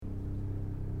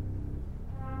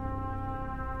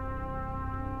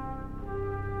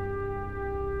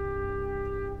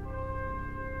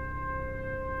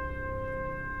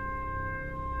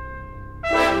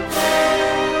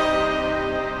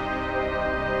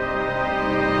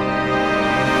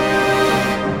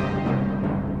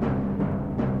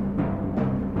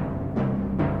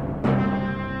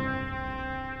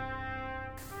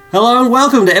Hello and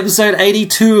welcome to episode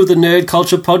 82 of the Nerd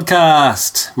Culture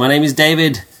Podcast. My name is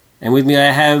David, and with me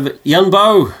I have Young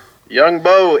Bo. Young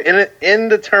Bo,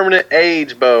 indeterminate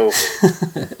age Bo.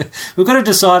 We've got to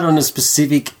decide on a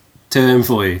specific term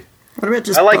for you. What about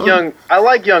just I like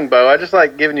young Bo. I just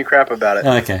like giving you crap about it.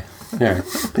 Okay. All right.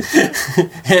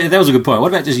 That was a good point.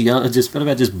 What about just young? What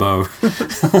about just Bo?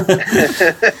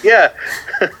 Yeah.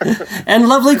 And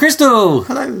lovely Crystal.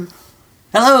 Hello.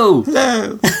 Hello.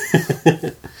 Hello.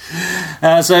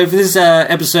 So for this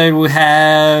episode, we'll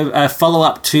have a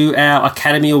follow-up to our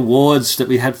Academy Awards that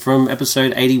we had from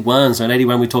episode 81. So in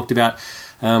 81, we talked about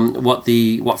what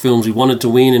films we wanted to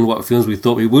win and what films we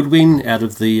thought we would win out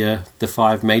of the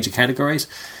 5 major categories.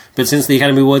 But since the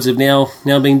Academy Awards have now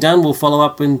been done, we'll follow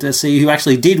up and see who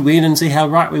actually did win and see how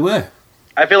right we were.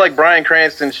 I feel like Bryan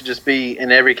Cranston should just be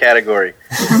in every category.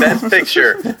 Best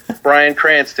picture, Bryan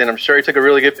Cranston. I'm sure he took a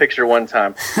really good picture one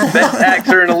time. Best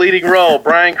actor in a leading role,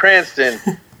 Bryan Cranston.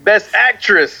 Best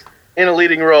actress in a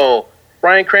leading role,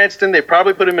 Bryan Cranston. They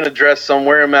probably put him in a dress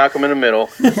somewhere in Malcolm in the Middle.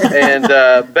 And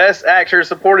best actor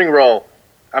supporting role,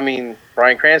 Bryan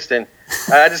Cranston.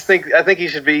 I think he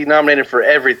should be nominated for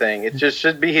everything. It just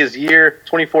should be his year.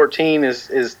 2014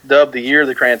 is dubbed the year of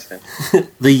the Cranston.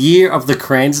 The year of the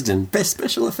Cranston. Best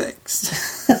special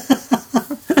effects.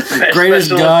 Greatest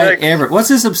guy ever. What's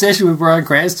this obsession with Bryan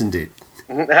Cranston, dude?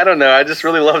 I don't know. I just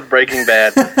really loved Breaking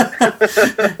Bad.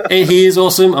 He is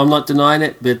awesome. I'm not denying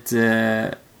it, but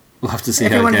we'll have to see how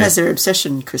it goes. Everyone has their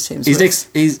obsession, Chris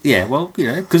Hemsworth.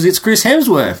 Because it's Chris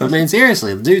Hemsworth. I mean,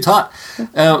 seriously, the dude's hot.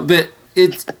 But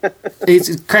it's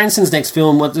Cranston's next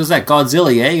film. What was that?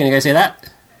 Godzilla, yeah? You going to go see that?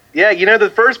 Yeah, the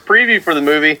first preview for the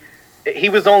movie, he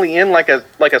was only in like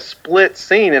a split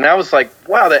scene, and I was like,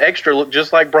 wow, the extra looked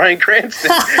just like Bryan Cranston.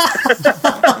 And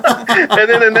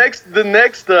then the next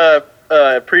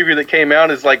preview that came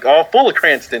out is like all full of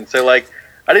Cranston. So like,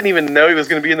 I didn't even know he was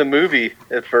going to be in the movie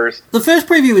at first. The first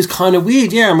preview is kind of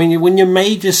weird, yeah. I mean, when your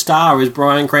major star is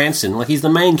Bryan Cranston, like he's the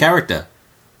main character.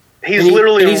 He's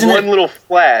literally in one little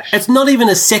flash. It's not even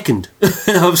a second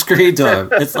of screen time.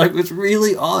 It's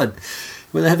really odd.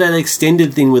 Where they have that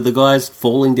extended thing with the guys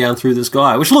falling down through the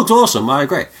sky, which looks awesome. I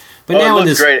agree. But now in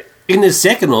this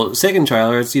second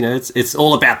trailer, it's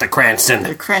all about the Cranston.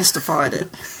 They Cranstified it.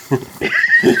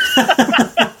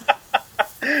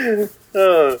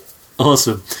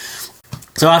 Awesome.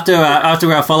 So after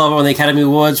our follow-up on the Academy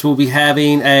Awards, we'll be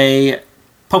having a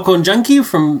Popcorn Junkie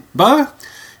from Bo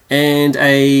and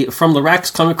a From the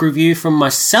Racks comic review from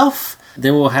myself.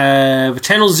 Then we'll have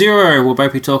Channel Zero. We'll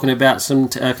both be talking about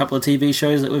a couple of TV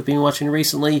shows that we've been watching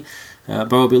recently. Bo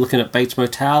will be looking at Bates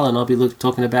Motel, and I'll be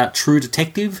talking about True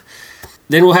Detective.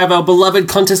 Then we'll have our beloved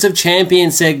Contest of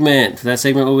Champions segment. For that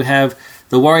segment, we'll have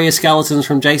the Warrior Skeletons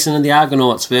from Jason and the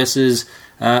Argonauts versus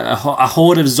a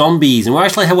horde of zombies. And we'll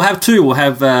have two. We'll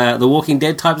have the Walking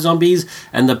Dead type zombies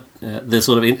and the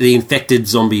sort of the infected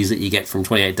zombies that you get from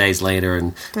 28 Days Later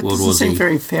and That World War Z. doesn't seem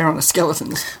very fair on the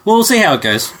skeletons. Well, we'll see how it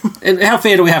goes. And how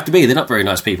fair do we have to be? They're not very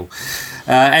nice people.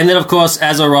 And then, of course,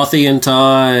 Azerothian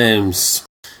Times.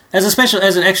 As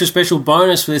an extra special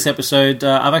bonus for this episode,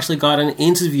 I've actually got an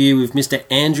interview with Mr.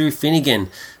 Andrew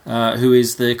Finnegan, who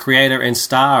is the creator and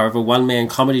star of a one-man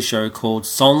comedy show called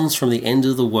Songs from the End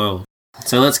of the World.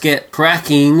 So let's get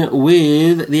cracking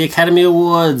with the Academy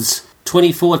Awards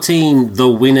 2014, the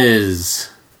winners.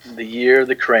 The year of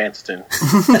the Cranston.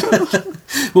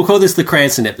 We'll call this the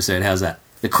Cranston episode. How's that?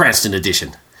 The Cranston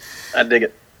edition. I dig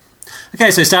it. Okay,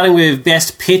 so starting with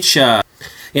Best Picture.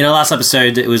 In our last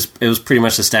episode, it was pretty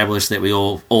much established that we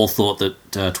all thought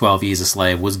that 12 Years a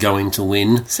Slave was going to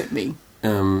win. Except me.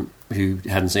 Who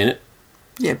hadn't seen it.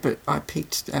 Yeah, but I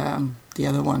picked the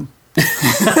other one.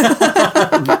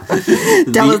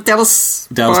 Dallas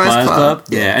Buyers Club.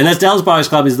 Yeah, and that Dallas Buyers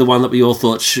Club is the one that we all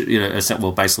thought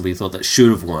basically thought that should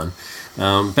have won.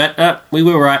 But we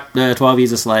were right. 12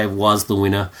 Years a Slave was the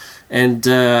winner, and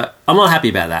I'm not happy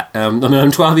about that.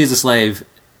 12 Years a Slave,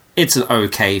 it's an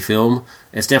okay film.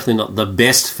 It's definitely not the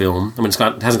best film. I mean, it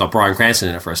hasn't got Bryan Cranston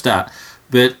in it for a start.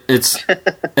 But in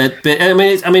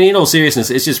all seriousness,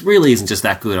 it just really isn't just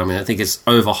that good. I mean, I think it's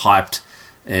overhyped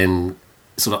and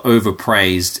sort of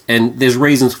overpraised, and there's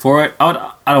reasons for it. I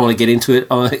don't want to get into it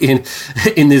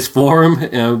in this forum,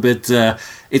 but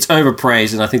it's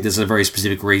overpraised, and I think there's a very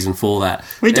specific reason for that.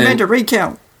 We demand a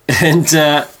recount. Actually,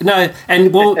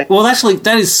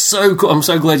 that is so cool. I'm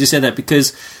so glad you said that,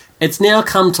 because it's now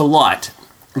come to light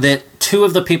that 2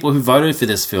 of the people who voted for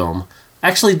this film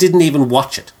actually didn't even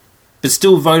watch it, but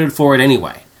still voted for it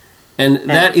anyway. And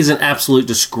that is an absolute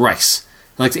disgrace.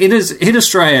 Like, it is in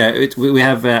Australia, we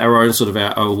have our own sort of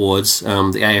our awards,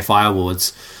 the AFI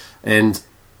awards, and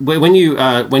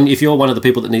if you're one of the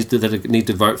people that need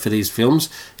to vote for these films,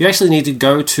 you actually need to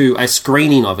go to a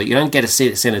screening of it. You don't get a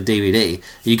sent a DVD.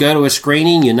 You go to a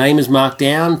screening. Your name is marked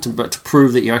down to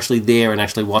prove that you're actually there and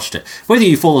actually watched it. Whether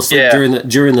you fall asleep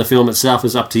during the film itself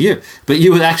is up to you. But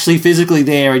you were actually physically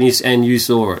there and you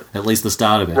saw it, at least the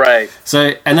start of it. Right.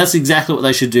 So, and that's exactly what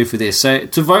they should do for this. So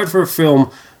to vote for a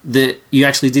film that you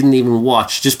actually didn't even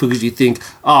watch just because you think,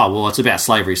 oh well, it's about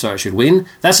slavery, so it should win.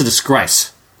 That's a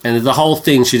disgrace. And the whole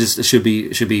thing should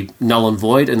be null and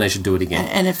void, and they should do it again.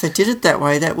 And if they did it that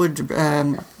way, that would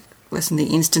lessen the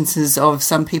instances of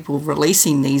some people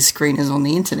releasing these screeners on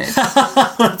the internet.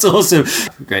 That's awesome.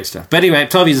 Great stuff. But anyway,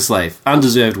 12 Years a Slave,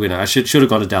 undeserved winner. I should have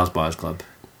gone to Dallas Buyers Club.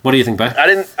 What do you think, Bo?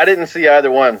 I didn't see either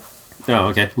one. Oh,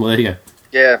 okay. Well, there you go.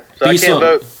 Yeah, so I can't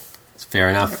vote. It's fair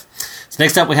enough. So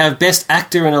next up, we have Best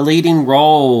Actor in a Leading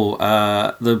Role.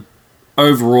 The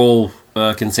overall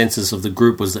consensus of the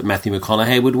group was that Matthew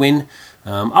McConaughey would win.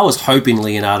 I was hoping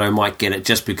Leonardo might get it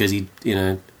just because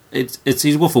it's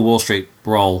his Wolf of Wall Street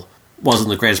role wasn't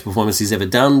the greatest performance he's ever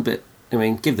done, but I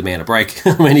mean, give the man a break.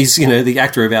 I mean, he's the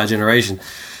actor of our generation.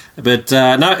 But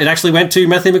no, it actually went to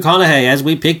Matthew McConaughey as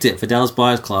we picked it for Dallas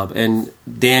Buyers Club, and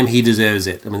damn, he deserves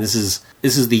it. I mean, this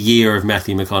is the year of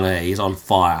Matthew McConaughey. He's on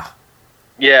fire.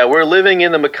 Yeah, we're living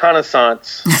in the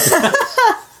McConaissance.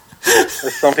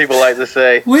 As some people like to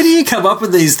say. Where do you come up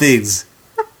with these things?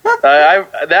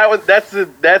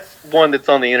 That's one that's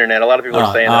on the internet. A lot of people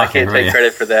are saying that. I can't take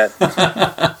credit for that.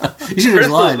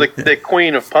 Crystal's the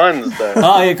queen of puns, though.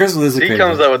 Oh yeah, Crystal is the queen. She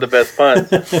comes up with the best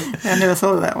puns. I never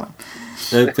thought of that one.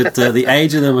 But the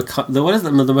age of the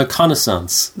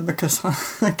McConaissance.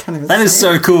 That is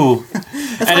so cool.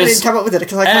 I didn't come up with it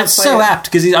because I can't. And it's so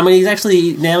apt because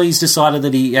he's decided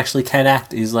that he actually can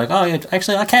act. He's like, oh, yeah,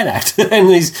 actually, I can act, and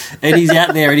he's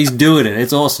out there and he's doing it.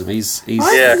 It's awesome. I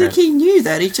think he knew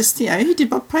that. He just he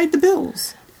did what paid the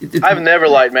bills. I've never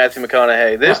liked Matthew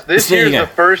McConaughey. This year's the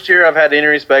first year I've had any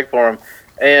respect for him,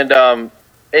 and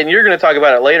you're going to talk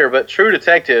about it later. But True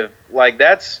Detective,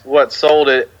 that's what sold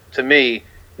it to me.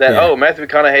 Matthew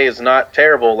McConaughey is not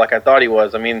terrible like I thought he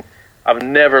was. I mean, I've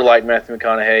never liked Matthew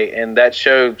McConaughey, and that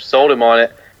show sold him on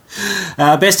it.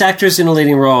 Best Actress in a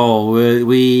Leading Role.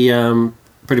 We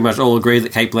pretty much all agreed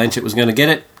that Cate Blanchett was going to get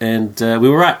it, and we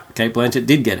were right. Cate Blanchett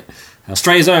did get it.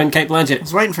 Australia's own Cate Blanchett. I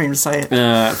was waiting for him to say it.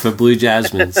 For Blue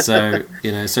Jasmine. So,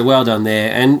 so well done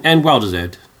there, and well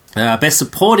deserved. Best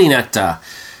Supporting Actor.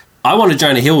 I wanted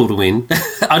Jonah Hill to win.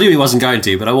 I knew he wasn't going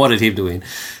to, but I wanted him to win.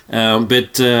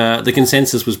 But the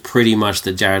consensus was pretty much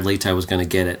that Jared Leto was going to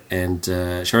get it. And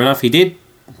sure enough, he did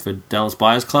for Dallas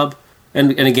Buyers Club.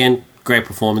 And again, great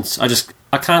performance.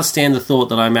 I can't stand the thought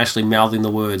that I'm actually mouthing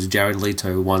the words Jared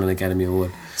Leto won an Academy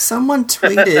Award. Someone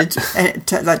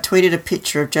tweeted a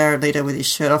picture of Jared Leto with his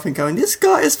shirt off and going, "This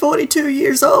guy is 42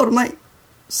 years old." I'm like,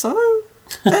 so?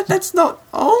 That's not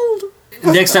old?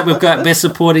 Next up, we've got Best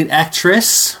Supporting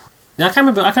Actress. Now, I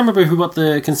can't remember what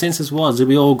the consensus was. Did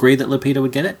we all agree that Lupita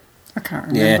would get it? I can't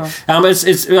remember. Yeah,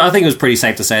 I think it was pretty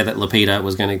safe to say that Lupita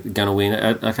was going to win.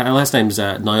 Her last name's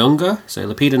Nyong'o, so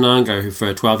Lupita Nyong'o, who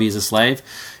for 12 Years a Slave,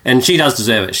 and she does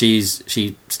deserve it. She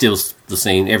steals the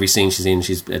scene, every scene she's in.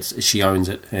 She owns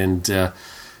it,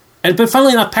 but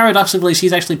funnily enough, paradoxically,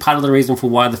 she's actually part of the reason for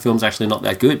why the film's actually not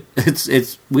that good.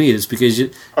 It's weird. It's because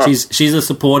she's a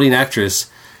supporting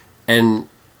actress, and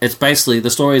it's basically,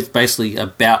 the story is basically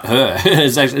about her.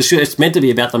 It's meant to be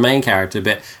about the main character,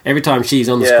 but every time she's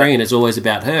on the screen, it's always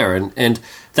about her, and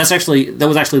that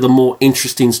was actually the more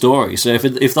interesting story. So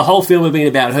if the whole film had been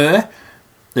about her,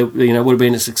 it would have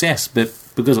been a success. But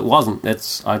because it wasn't,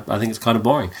 I think it's kind of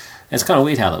boring. And it's kind of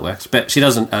weird how that works. But she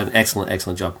does an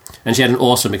excellent job, and she had an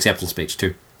awesome acceptance speech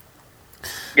too.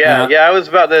 Yeah, I was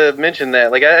about to mention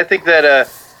that. I think that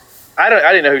I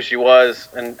didn't know who she was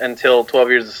until 12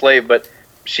 Years a Slave, but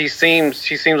she seems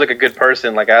like a good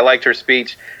person. I liked her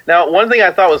speech. Now, one thing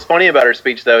I thought was funny about her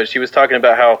speech, though, is she was talking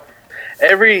about how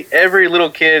every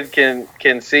little kid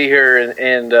can see her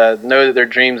and know that their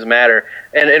dreams matter.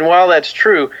 And while that's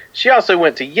true, she also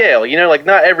went to Yale.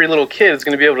 Not every little kid is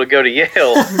going to be able to go to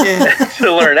Yale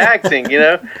to learn acting.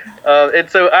 And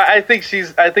so I think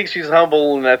she's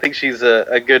humble, and I think she's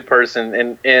a good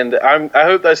person. And I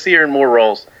hope I see her in more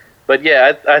roles. But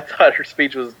yeah, I thought her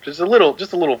speech was just a little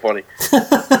funny.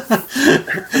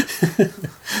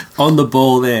 On the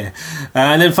ball there,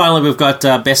 and then finally we've got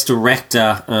Best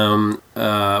Director. We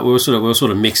were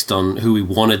sort of mixed on who we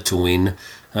wanted to win.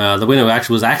 The winner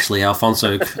was actually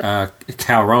Alfonso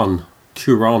Cuarón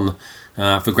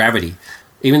for Gravity.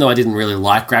 Even though I didn't really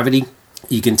like Gravity,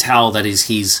 you can tell that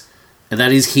he's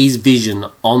that is his vision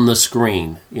on the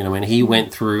screen. You know, and he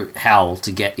went through hell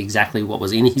to get exactly what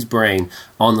was in his brain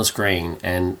on the screen,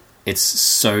 and it's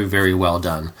so very well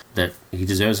done that he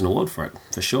deserves an award for it,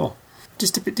 for sure.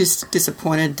 Just a bit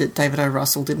disappointed that David O.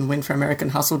 Russell didn't win for American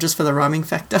Hustle just for the rhyming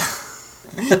factor.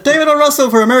 David O. Russell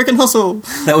for American Hustle.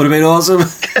 That would have been awesome.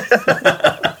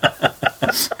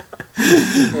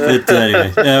 But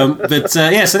anyway,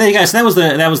 yeah. So there you go. So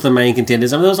that was the main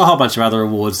contenders. I mean, there was a whole bunch of other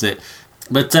awards that,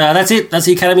 but that's it. That's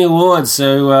the Academy Awards.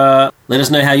 So let us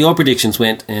know how your predictions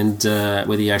went and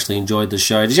whether you actually enjoyed the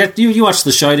show. Did you watched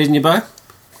the show? Didn't you, Bo?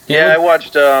 Yeah, I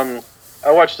watched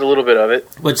a little bit of it.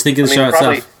 What'd you think of the show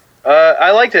itself?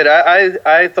 I liked it.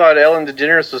 I thought Ellen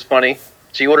DeGeneres was funny.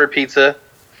 She ordered pizza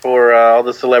for all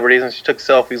the celebrities, and she took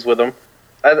selfies with them.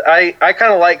 I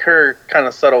kind of like her kind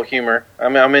of subtle humor. I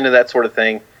mean, I'm into that sort of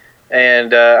thing,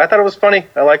 and I thought it was funny.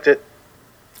 I liked it.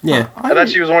 Yeah, I thought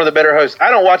she was one of the better hosts. I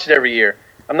don't watch it every year.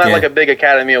 I'm not like a big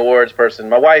Academy Awards person.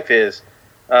 My wife is,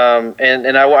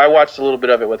 and I watched a little bit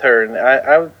of it with her,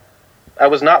 and I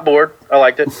was not bored. I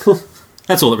liked it.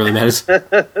 That's all that really matters.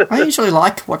 I usually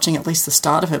like watching at least the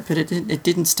start of it, but it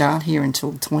didn't start here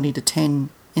until 20 to 10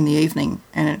 in the evening,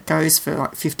 and it goes for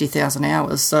like 50,000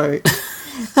 hours, so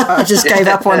I just gave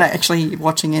up on actually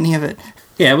watching any of it.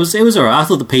 Yeah, it was alright. I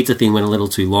thought the pizza thing went a little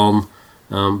too long,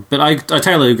 but I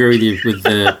totally agree with you with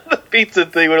the... The pizza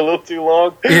thing went a little too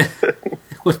long? Yeah.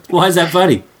 Why is that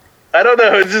funny? I don't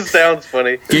know, it just sounds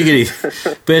funny. Giggity.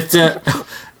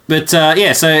 But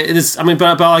yeah, so it's. I mean,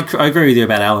 but I agree with you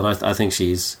about Ellen. I think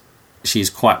she's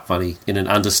quite funny in an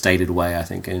understated way. I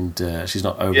think, and she's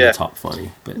not over the top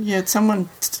funny. But yeah, someone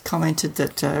commented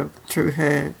that through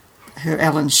her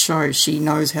Ellen's show, she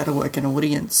knows how to work an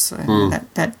audience, and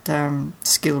that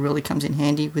skill really comes in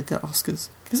handy with the Oscars.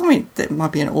 Because I mean, there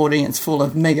might be an audience full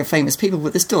of mega famous people,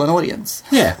 but there's still an audience.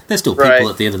 Yeah, there's still people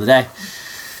at the end of the day.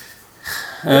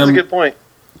 That's a good point.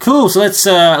 Cool, so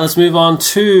let's move on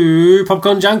to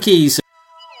Popcorn Junkies.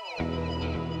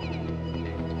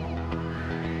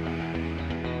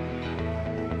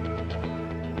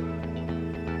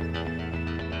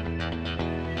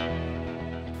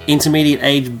 Intermediate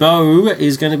age Bo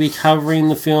is going to be covering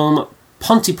the film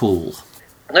Pontypool.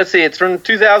 Let's see, it's from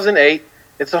 2008.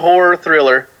 It's a horror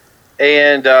thriller,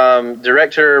 and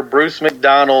director Bruce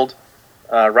McDonald,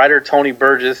 writer Tony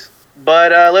Burgess.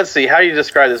 But let's see, how do you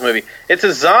describe this movie? It's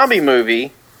a zombie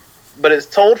movie, but it's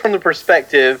told from the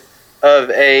perspective of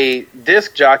a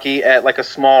disc jockey at like a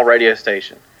small radio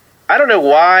station. I don't know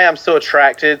why I'm so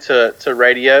attracted to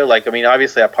radio. Like, I mean,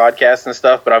 obviously I podcast and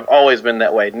stuff, but I've always been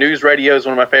that way. News radio is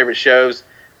one of my favorite shows.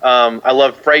 I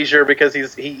love Frasier because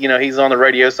he's on the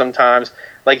radio sometimes.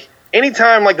 Like,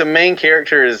 anytime like the main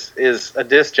character is a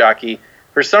disc jockey,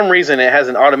 for some reason it has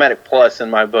an automatic plus in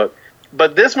my book.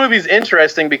 But this movie's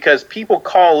interesting because people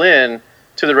call in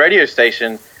to the radio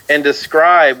station and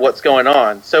describe what's going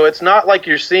on. So it's not like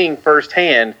you're seeing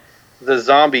firsthand the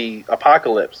zombie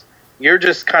apocalypse. You're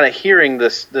just kind of hearing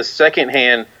this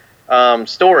secondhand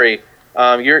story.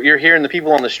 You're hearing the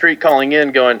people on the street calling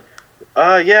in going,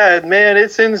 yeah, man,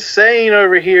 it's insane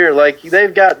over here. Like,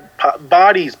 they've got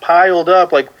bodies piled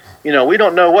up. Like, we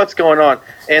don't know what's going on.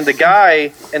 And the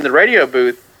guy in the radio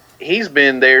booth, he's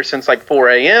been there since like 4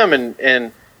 a.m.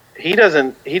 and he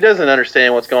doesn't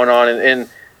understand what's going on. And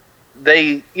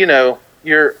they,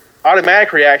 your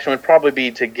automatic reaction would probably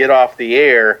be to get off the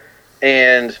air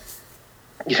and,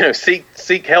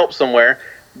 seek help somewhere.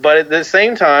 But at the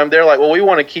same time, they're like, well, we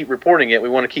want to keep reporting it. We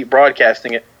want to keep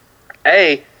broadcasting it.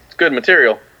 A, it's good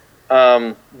material.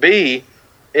 B,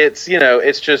 it's,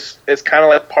 it's kind of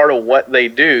like part of what they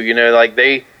do. Like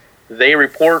they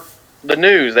report the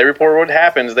news. They report what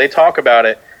happens. They talk about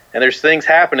it. And there's things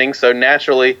happening, so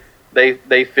naturally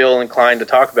they feel inclined to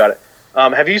talk about it.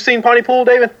 Have you seen Pontypool,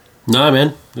 David? No,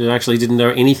 man. I actually didn't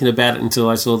know anything about it until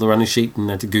I saw the running sheet and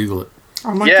had to Google it.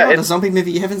 Oh my God, a zombie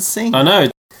movie you haven't seen? I know.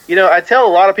 I tell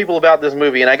a lot of people about this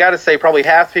movie, and I got to say probably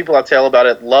half the people I tell about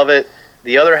it love it.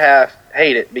 The other half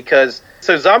hate it because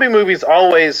zombie movies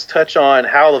always touch on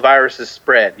how the virus is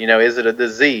spread. Is it a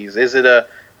disease? Is it a,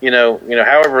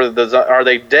 however, are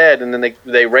they dead? And then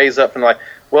they raise up and like,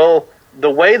 well,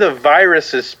 the way the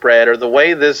virus is spread or the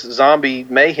way this zombie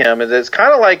mayhem is, it's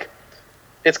kind of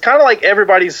like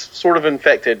everybody's sort of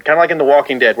infected, kind of like in The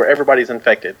Walking Dead where everybody's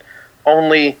infected.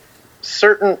 Only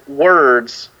certain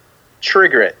words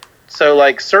trigger it. So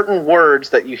like certain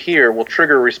words that you hear will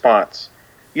trigger a response.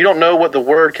 You don't know what the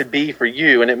word could be for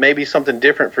you, and it may be something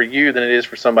different for you than it is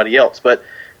for somebody else, but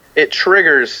it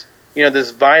triggers, this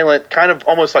violent kind of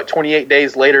almost like 28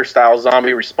 Days Later style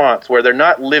zombie response where they're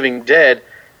not living dead.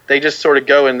 They just sort of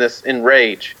go in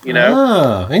rage,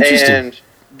 Oh, interesting. And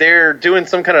they're doing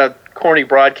some kind of corny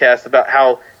broadcast about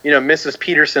how, Mrs.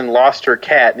 Peterson lost her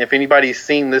cat, and if anybody's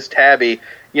seen this tabby,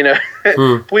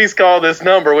 please call this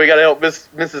number. We got to help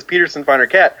Mrs. Peterson find her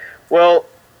cat. Well,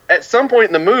 at some point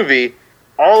in the movie,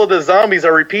 all of the zombies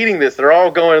are repeating this. They're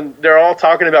all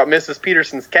talking about Mrs.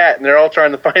 Peterson's cat, and they're all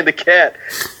trying to find the cat.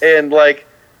 And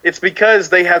it's because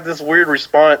they have this weird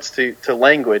response to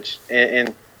language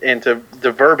and to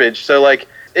the verbiage. So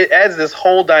it adds this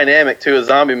whole dynamic to a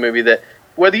zombie movie that,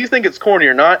 whether you think it's corny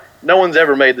or not, no one's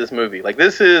ever made this movie.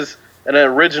 This is an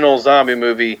original zombie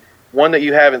movie, one that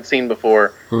you haven't seen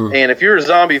before. And if you're a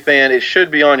zombie fan, it should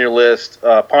be on your list.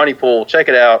 Pontypool, check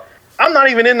it out. I'm not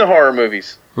even into horror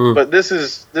movies, but this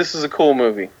is a cool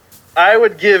movie. I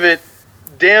would give it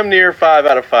damn near 5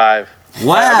 out of 5.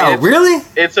 Wow, really?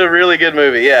 It's a really good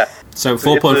movie, yeah. So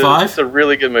 4.5? It's a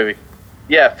really good movie.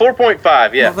 Yeah,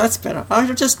 4.5, yeah. Well, that's better.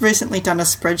 I've just recently done a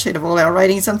spreadsheet of all our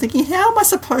ratings. I'm thinking, how am I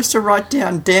supposed to write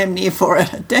down damn near 5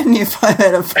 out of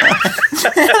 5?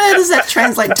 How does that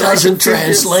translate? Doesn't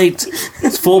translate.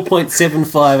 It's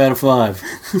 4.75 out of 5.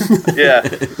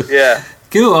 Yeah.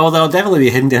 Cool. Well, I'll definitely be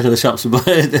heading down to the shops to buy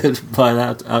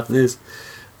that after this.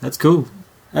 That's cool.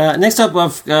 Next up,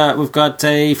 we've got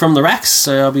a From the Racks.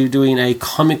 So I'll be doing a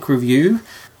comic review.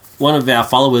 One of our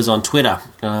followers on Twitter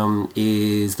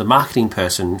is the marketing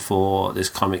person for this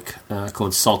comic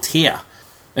called Saltier.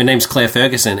 Her name's Claire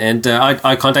Ferguson, and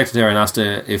I contacted her and asked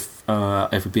her if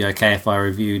it would be okay if I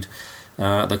reviewed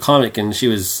the comic, and she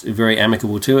was very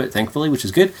amicable to it, thankfully, which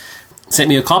is good. Sent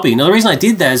me a copy. Now, the reason I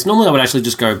did that is normally I would actually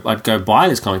I'd go buy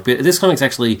this comic, but this comic's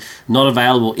actually not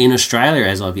available in Australia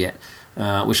as of yet,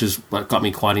 which is what got me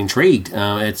quite intrigued.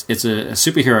 It's a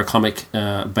superhero comic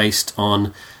based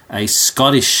on a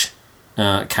Scottish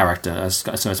character,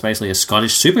 so it's basically a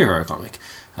Scottish superhero comic,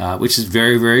 which is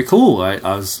very, very cool. I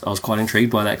was quite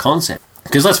intrigued by that concept.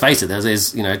 Because let's face it,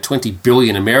 there's 20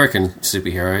 billion American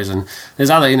superheroes, and there's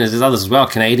others as well.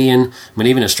 Canadian,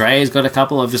 even Australia's got a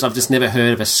couple. I've just never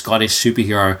heard of a Scottish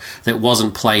superhero that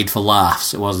wasn't played for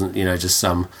laughs. It wasn't just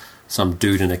some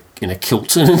dude in a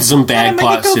kilt and some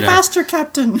bagpipes. Make it go faster,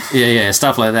 Captain. Yeah,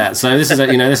 stuff like that. So this is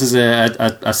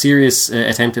a serious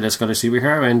attempt at a Scottish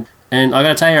superhero, and I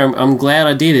got to tell you, I'm glad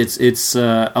I did. It's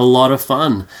a lot of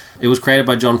fun. It was created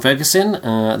by John Ferguson.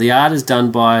 The art is done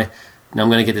by. Now I'm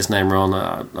going to get this name wrong.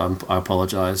 I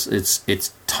apologise.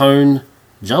 It's Tone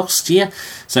Julskjeer.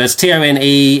 So it's Tone,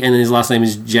 and his last name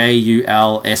is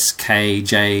Julskjear.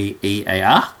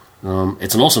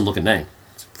 It's an awesome looking name.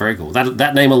 It's very cool.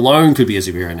 That name alone could be a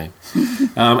superhero name.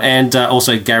 And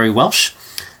also Gary Welsh.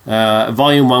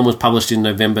 Volume 1 was published in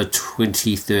November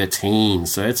 2013,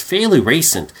 so it's fairly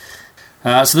recent.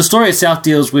 So the story itself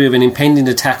deals with an impending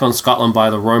attack on Scotland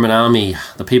by the Roman army.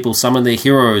 The people summon their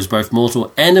heroes, both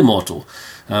mortal and immortal,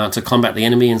 to combat the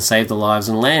enemy and save the lives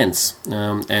and lands.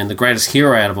 And the greatest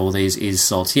hero out of all these is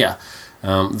Saltier.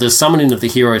 The summoning of the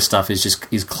hero stuff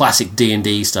is classic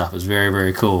D&D stuff. It's very,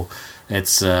 very cool.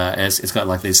 It's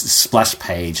got this splash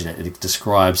page, and it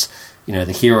describes the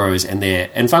heroes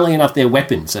and funnily enough their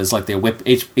weapons. So it's like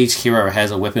each hero has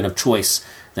a weapon of choice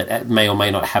that may or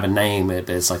may not have a name, but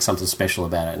it's something special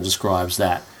about it, and describes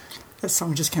that. That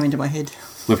song just came into my head.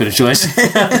 Weapon of choice,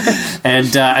 and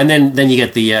then you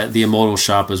get the immortal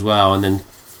sharp as well, and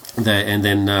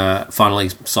then finally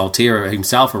Saltier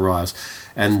himself arrives,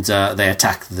 and they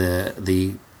attack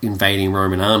the invading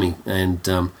Roman army, and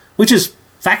which is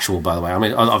factual, by the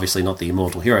way. Obviously not the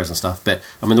immortal heroes and stuff, but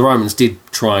the Romans did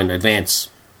try and advance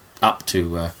up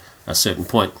to a certain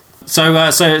point. So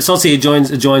Saltier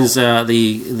joins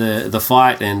the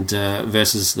fight and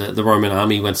versus the Roman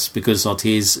army. Because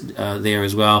Saltier's there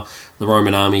as well, the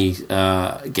Roman army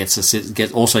gets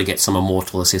some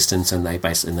immortal assistance, and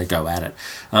they go at it.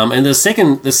 And the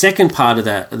second part of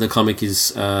the comic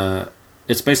is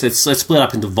it's split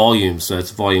up into volumes. So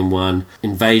it's Volume 1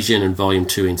 Invasion and Volume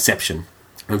 2 Inception.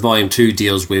 And Volume 2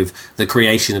 deals with the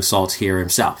creation of Saltier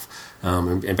himself.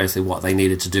 And basically what they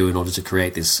needed to do in order to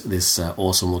create this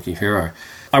awesome-looking hero.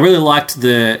 I really liked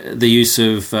the use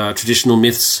of traditional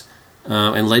myths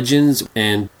and legends,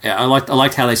 and I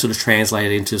liked how they sort of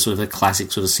translated into sort of the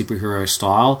classic sort of superhero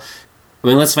style.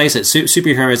 Let's face it,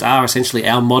 superheroes are essentially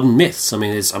our modern myths.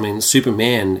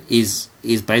 Superman is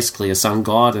basically a sun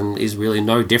god and is really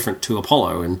no different to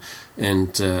Apollo,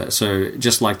 and so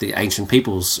just like the ancient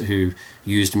peoples who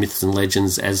used myths and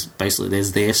legends as basically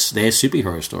there's their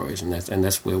superhero stories, and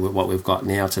that's what we've got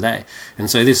now today. And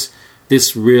so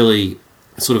this really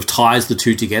sort of ties the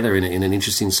two together in an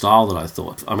interesting style that I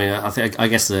thought. I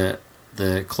guess the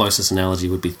closest analogy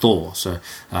would be Thor. So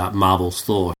Marvel's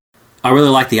Thor. I really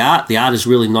like the art. The art is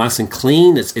really nice and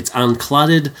clean. It's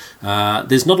uncluttered.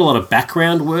 There's not a lot of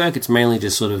background work. It's mainly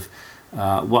just sort of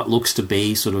what looks to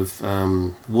be sort of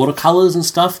watercolors and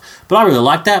stuff. But I really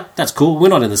like that. That's cool. We're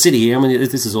not in the city here. I mean,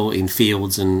 this is all in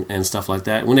fields and stuff like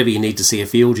that. Whenever you need to see a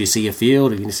field, you see a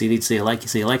field. If you need to see a lake, you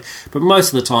see a lake. But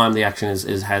most of the time, the action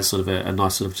has sort of a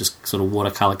nice sort of just sort of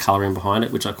watercolor colouring behind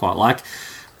it, which I quite like.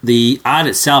 The art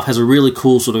itself has a really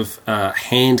cool sort of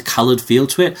hand-coloured feel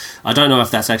to it. I don't know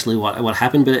if that's actually what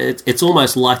happened, but it's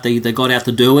almost like they got out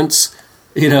the Derwents,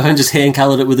 and just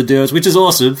hand-coloured it with the Derwents, which is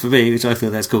awesome for me, which I feel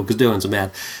that's cool, because Derwents are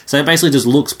mad. So it basically just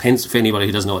looks, for anybody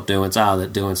who doesn't know what Derwents are,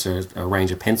 that Derwents are a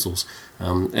range of pencils.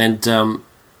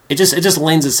 It just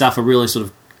lends itself a really sort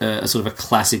of a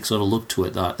classic sort of look to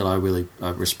it that I really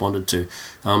responded to.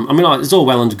 It's all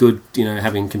well and good,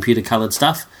 having computer-coloured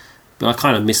stuff, but I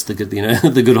kind of miss the good,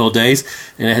 the good old days,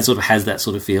 and it sort of has that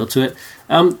sort of feel to it.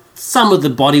 Some of the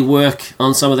body work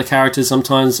on some of the characters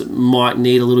sometimes might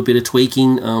need a little bit of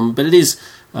tweaking, but it is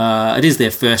their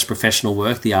first professional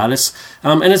work, the artists,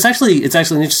 and it's actually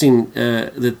interesting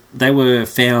that they were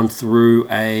found through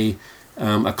a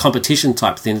competition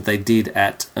type thing that they did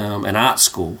at an art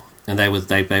school, and they were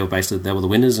the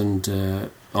winners,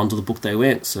 and onto the book they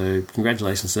went. So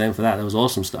congratulations to them for that. That was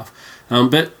awesome stuff.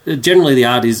 But generally the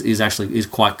art is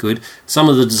quite good. Some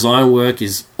of the design work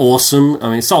is awesome. I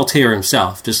mean, Saltira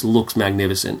himself just looks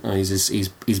magnificent.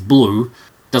 He's blue.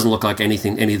 Doesn't look like any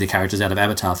of the characters out of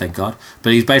Avatar, thank God.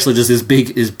 But he's basically just this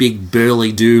big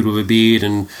burly dude with a beard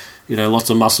and lots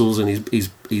of muscles, and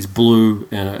he's blue,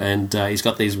 and he's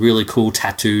got these really cool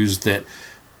tattoos that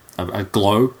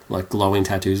glow, like glowing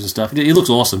tattoos and stuff. He looks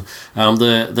awesome.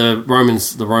 The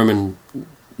Roman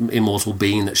immortal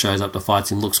being that shows up to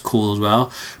fight him looks cool as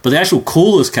well. But the actual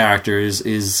coolest character is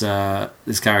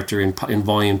this character in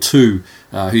Volume 2,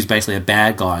 who's basically a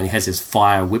bad guy, and he has his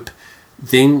fire whip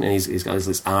thing, and he's got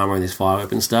this armor and this fire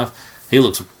whip and stuff. He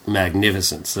looks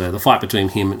magnificent. So the fight between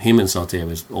him and Saltira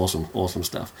is awesome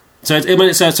stuff. So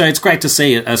it's great to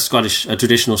see a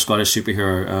traditional Scottish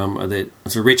superhero.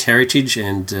 It's a rich heritage,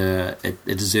 and it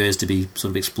deserves to be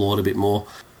sort of explored a bit more.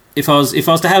 If I was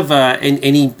to have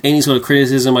any sort of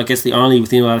criticism, I guess the only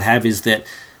thing I'd have is that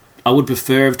I would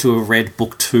prefer to have read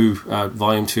Book 2,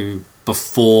 Volume 2,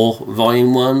 before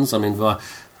Volume 1's. I mean,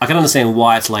 I can understand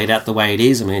why it's laid out the way it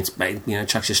is. I mean, it's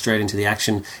chucks you straight into the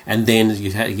action, and then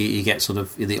you get sort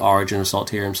of the origin of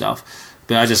Saltira himself.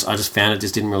 But I just found it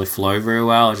just didn't really flow very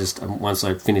well. Once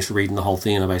I finished reading the whole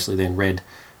thing, I basically then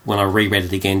when I reread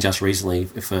it again just recently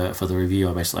for the review,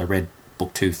 I read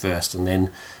Book 2 first and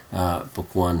then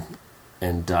Book 1,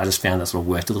 and I just found that sort of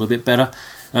worked a little bit better.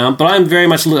 But I'm very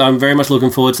much looking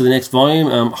forward to the next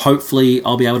volume. Hopefully,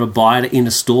 I'll be able to buy it in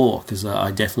a store, because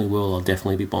I definitely will. I'll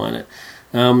definitely be buying it.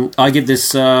 I give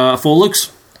this 4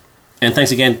 looks, and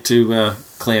thanks again to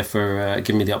Claire for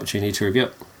giving me the opportunity to review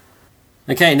it.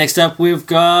 Okay, next up we've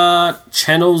got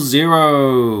Channel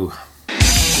Zero.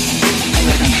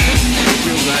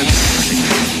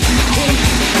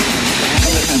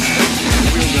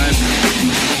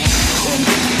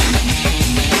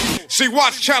 She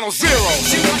watched Channel Zero.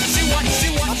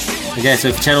 Okay,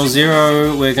 so for Channel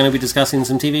Zero, we're going to be discussing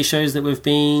some TV shows that we've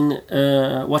been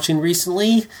watching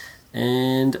recently.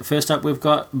 And first up, we've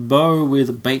got Bo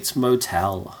with Bates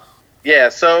Motel. Yeah,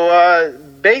 so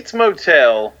Bates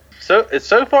Motel.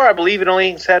 So far, I believe it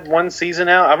only has had 1 season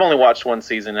out. I've only watched 1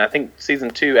 season. I think season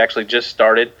 2 actually just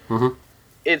started. Mm-hmm.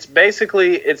 It's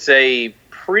a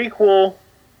prequel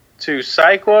to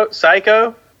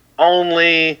Psycho,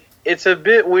 only it's a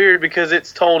bit weird because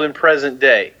it's told in present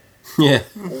day. Yeah.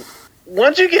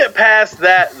 Once you get past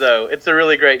that, though, it's a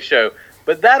really great show.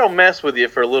 But that'll mess with you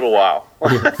for a little while.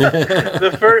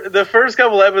 The first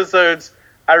couple episodes,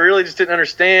 I really just didn't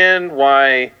understand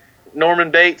why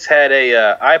Norman Bates had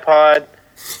a iPod.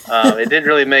 It didn't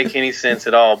really make any sense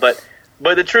at all. But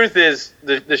the truth is,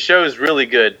 the show is really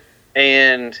good,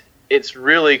 and it's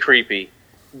really creepy.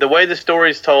 The way the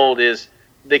story's told is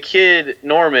the kid,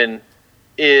 Norman,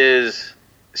 is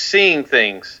seeing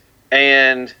things,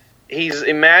 and he's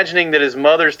imagining that his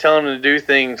mother's telling him to do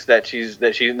things that she's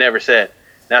never said.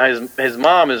 Now his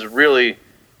mom is really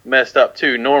messed up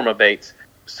too, Norma Bates.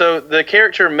 So the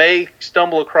character may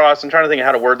stumble across. I'm trying to think of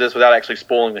how to word this without actually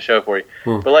spoiling the show for you.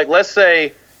 But let's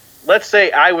say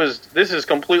I was. This is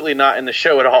completely not in the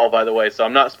show at all, by the way. So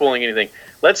I'm not spoiling anything.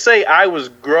 Let's say I was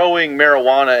growing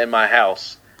marijuana in my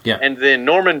house, and then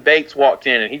Norman Bates walked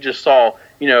in and he just saw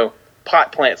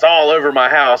pot plants all over my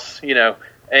house,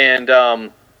 and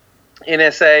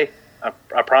NSA.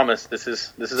 I promise this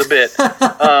is a bit.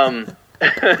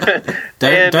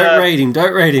 Don't rate him.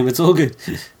 Don't rate him. It's all good.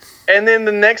 And then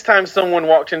the next time someone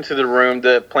walked into the room,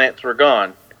 the plants were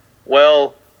gone.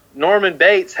 Well, Norman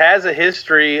Bates has a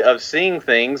history of seeing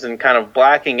things and kind of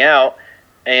blacking out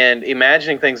and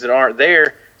imagining things that aren't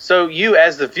there. So you,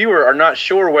 as the viewer, are not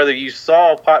sure whether you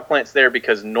saw pot plants there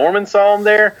because Norman saw them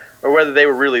there or whether they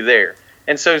were really there.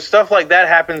 And so stuff like that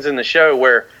happens in the show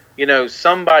where, you know,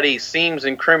 somebody seems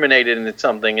incriminated in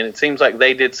something and it seems like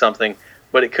they did something,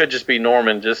 but it could just be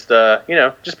Norman just,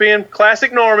 just being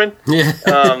classic Norman. Yeah.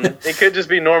 It could just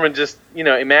be Norman just,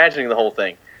 imagining the whole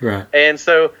thing. Right. And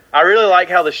so I really like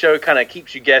how the show kind of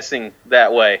keeps you guessing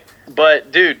that way.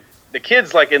 But, dude, the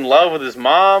kid's, like, in love with his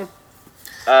mom.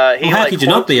 How could you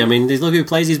not be? I mean, look who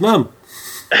plays his mum.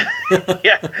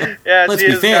 yeah, Let's she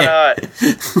be is fair.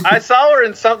 I saw her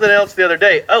in something else the other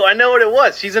day. Oh, I know what it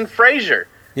was. She's in Frasier.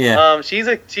 Yeah. She's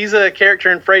a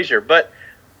character in Frasier. But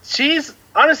she's,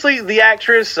 honestly, the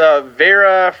actress,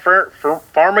 Vera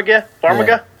Farmiga?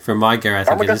 Yeah. Farmiga, I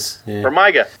think it is. Yeah.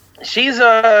 Farmiga. She's,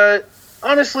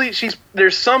 honestly,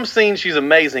 there's some scenes she's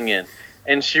amazing in,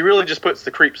 and she really just puts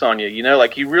the creeps on you,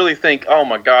 like you really think, oh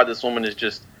my God, this woman is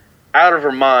just out of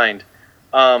her mind.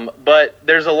 But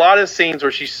there's a lot of scenes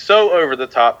where she's so over the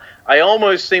top. I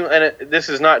almost seem, this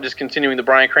is not just continuing the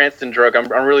Bryan Cranston drug,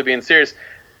 I'm really being serious.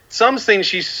 Some scenes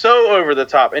she's so over the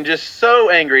top and just so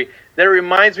angry that it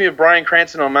reminds me of Bryan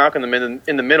Cranston on Malcolm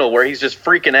in the Middle, where he's just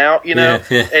freaking out, Yeah.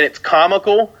 and it's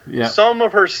comical. Yeah. Some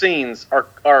of her scenes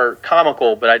are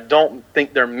comical, but I don't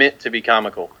think they're meant to be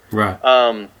comical.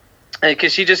 Right.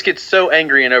 Because she just gets so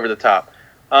angry and over the top.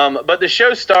 But the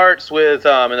show starts with,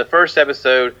 in the first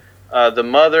episode, the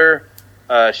mother,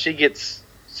 she gets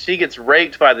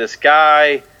raped by this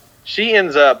guy. She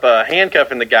ends up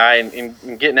handcuffing the guy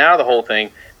and getting out of the whole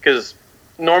thing because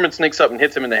Norman sneaks up and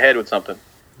hits him in the head with something.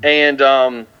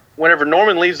 And whenever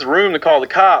Norman leaves the room to call the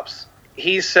cops,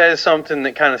 he says something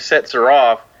that kind of sets her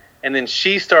off, and then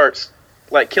she starts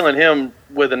like killing him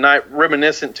with a knife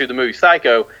reminiscent to the movie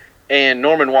Psycho, and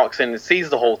Norman walks in and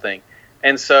sees the whole thing.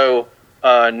 And so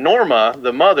Norma,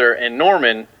 the mother, and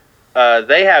Norman,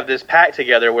 they have this pact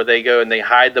together where they go and they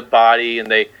hide the body,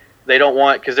 and they don't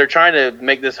want, because they're trying to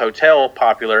make this hotel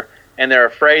popular, and they're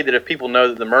afraid that if people know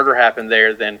that the murder happened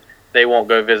there, then they won't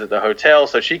go visit the hotel.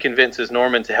 So she convinces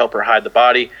Norman to help her hide the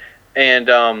body, and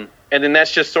then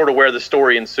that's just sort of where the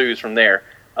story ensues from there.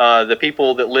 The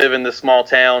people that live in the small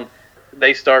town,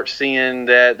 they start seeing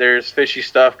that there's fishy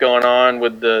stuff going on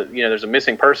with there's a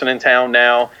missing person in town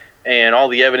now, and all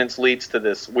the evidence leads to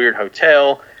this weird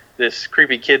hotel. This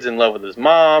creepy kid's in love with his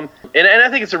mom, and I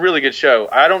think it's a really good show.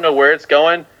 I don't know where it's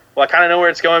going. Well, I kind of know where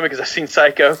it's going because I've seen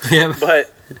Psycho, Yeah.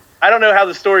 but I don't know how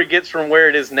the story gets from where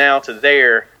it is now to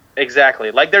there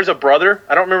exactly. Like, there's a brother.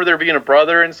 I don't remember there being a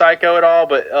brother in Psycho at all,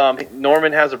 but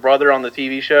Norman has a brother on the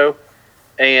TV show,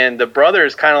 and the brother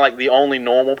is kind of like the only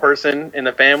normal person in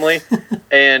the family,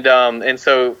 and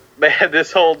so they have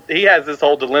he has this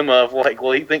whole dilemma of like,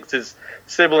 well, he thinks his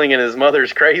sibling and his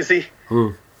mother's crazy.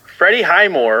 Freddie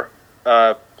Highmore,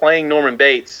 playing Norman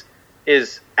Bates,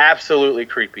 is absolutely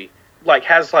creepy. Like,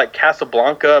 has like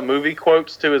Casablanca movie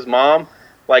quotes to his mom,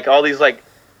 like all these like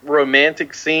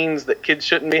romantic scenes that kids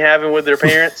shouldn't be having with their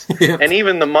parents. Yep. And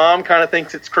even the mom kind of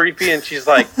thinks it's creepy, and she's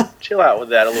like, chill out with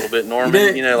that a little bit, Norman.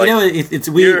 It's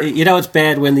weird. It's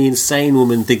bad when the insane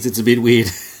woman thinks it's a bit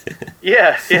weird.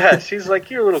 Yeah, she's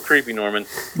like, you're a little creepy, Norman.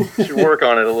 You should work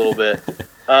on it a little bit.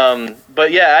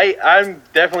 But yeah, I'm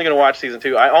definitely going to watch season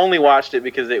 2. I only watched it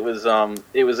because it was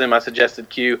in my suggested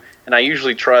queue, and I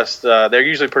usually trust. They're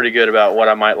usually pretty good about what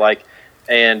I might like,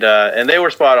 and they were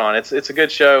spot on. It's a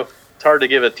good show. It's hard to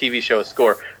give a TV show a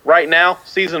score. Right now,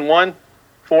 season 1,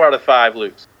 4 out of 5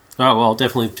 Lukes. Oh, well, I'll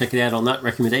definitely check it out on that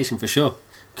recommendation for sure.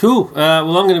 Cool.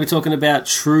 Well, I'm going to be talking about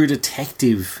True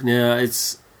Detective. Now,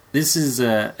 it's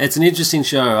an interesting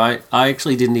show. I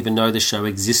actually didn't even know this show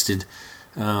existed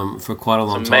for quite a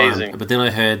long time. But then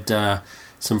I heard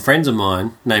some friends of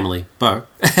mine, namely Bo,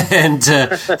 and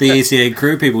the ECA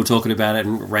crew people talking about it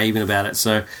and raving about it.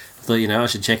 So I thought, I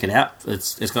should check it out.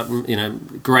 It's got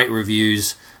great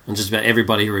reviews, and just about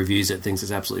everybody who reviews it thinks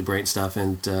it's absolutely brilliant stuff,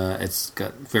 and it's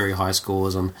got very high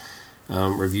scores on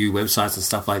review websites and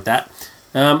stuff like that.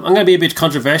 I'm going to be a bit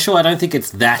controversial. I don't think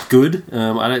it's that good.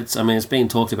 It's being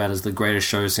talked about as the greatest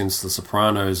show since The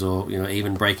Sopranos, or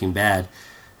even Breaking Bad.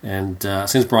 And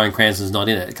since Bryan Cranston's not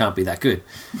in it, it can't be that good.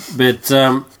 But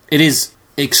it is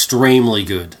extremely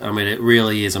good. I mean, it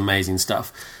really is amazing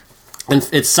stuff. And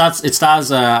it stars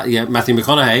Matthew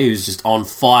McConaughey, who's just on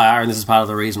fire, and this is part of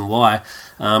the reason why.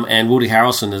 And Woody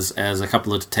Harrelson as a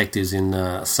couple of detectives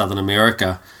in Southern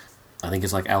America. I think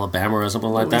it's like Alabama or something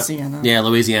like Louisiana. that. Yeah,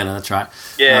 Louisiana, that's right.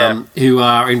 Yeah. Who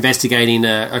are investigating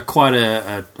quite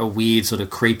a weird sort of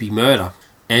creepy murder.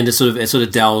 And it sort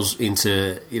of delves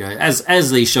into,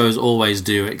 as these shows always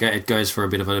do, it goes for a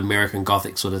bit of an American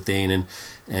Gothic sort of thing,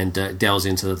 and delves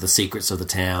into the secrets of the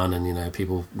town, and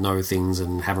people know things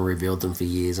and haven't revealed them for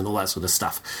years, and all that sort of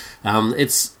stuff.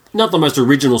 It's not the most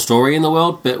original story in the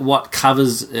world, but what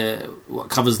covers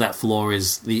that flaw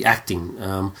is the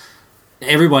acting.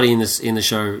 Everybody in the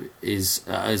show is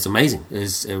amazing.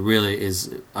 Really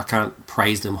is. I can't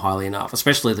praise them highly enough,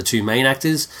 especially the two main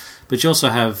actors. But you also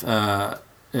have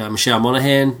Michelle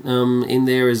Monaghan in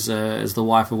there as the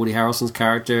wife of Woody Harrelson's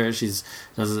character. She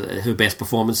does her best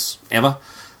performance ever,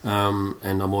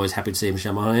 and I'm always happy to see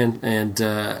Michelle Monaghan. And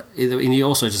you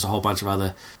also just a whole bunch of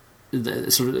other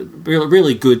sort of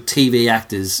really good TV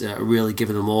actors, really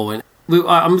giving them all. And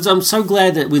I'm so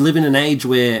glad that we live in an age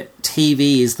where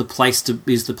TV is the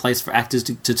place for actors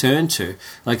to turn to.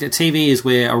 Like TV is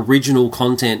where original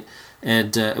content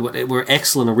and where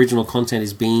excellent original content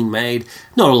is being made.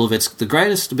 Not all of it's the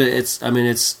greatest, but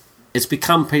it's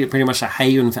become pretty much a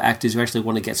haven for actors who actually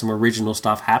want to get some original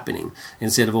stuff happening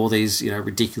instead of all these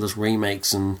ridiculous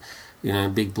remakes and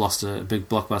big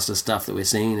blockbuster stuff that we're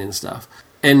seeing and stuff.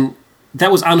 And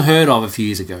that was unheard of a few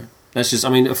years ago. That's just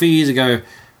a few years ago,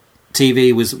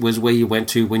 TV was where you went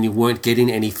to when you weren't getting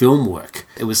any film work.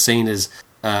 It was seen as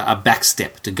a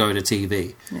backstep to go to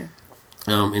TV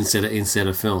instead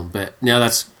of film. But now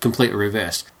that's completely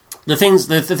reversed. The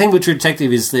thing with True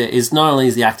Detective is not only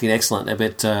is the acting excellent,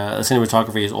 but the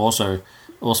cinematography is also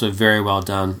very well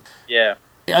done. Yeah.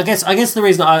 I guess the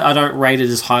reason I don't rate it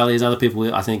as highly as other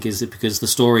people, I think, is because the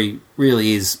story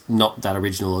really is not that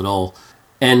original at all.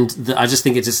 And I just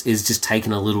think it is just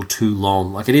taken a little too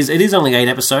long. Like it is only 8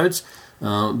 episodes,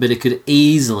 but it could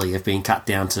easily have been cut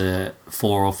down to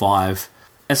 4 or 5.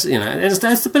 But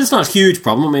it's not a huge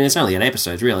problem. I mean, it's only 8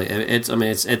 episodes, really. It's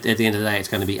at the end of the day, it's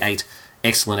going to be 8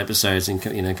 excellent episodes,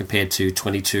 compared to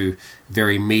 22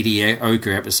 very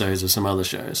mediocre episodes of some other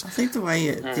shows. I think the way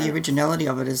the originality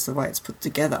of it is the way it's put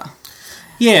together.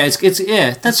 Yeah,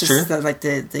 that's true. Like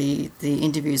the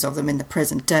interviews of them in the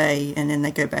present day, and then they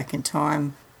go back in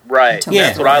time. Right. Yeah,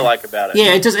 that's what I like about it.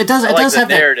 Yeah, it does. It does have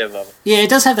the narrative of it. Yeah,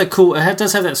 it does have that cool. It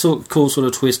does have that cool sort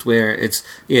of twist where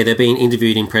they're being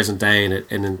interviewed in present day,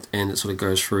 and it sort of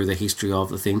goes through the history of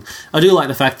the thing. I do like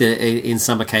the fact that in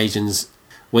some occasions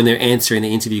when they're answering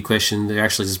the interview question, they're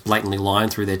actually just blatantly lying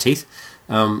through their teeth.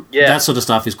 That sort of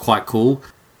stuff is quite cool.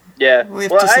 Yeah. Well,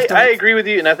 I agree with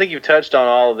you, and I think you've touched on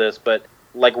all of this, but.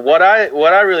 Like what I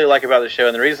really like about the show,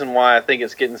 and the reason why I think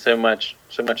it's getting so much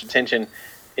attention,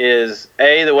 is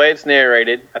the way it's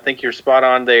narrated. I think you're spot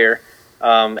on there,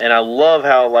 and I love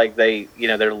how like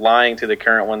they're lying to the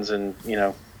current ones, and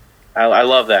I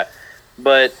love that.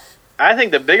 But I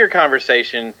think the bigger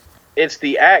conversation, it's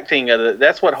the acting of it.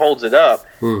 That's what holds it up,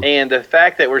 and the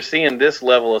fact that we're seeing this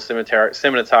level of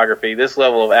cinematography, this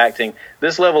level of acting,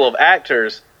 this level of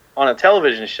actors on a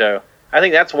television show. I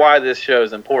think that's why this show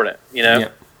is important,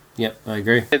 Yep, I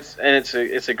agree. It's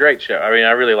a great show. I mean,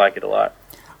 I really like it a lot.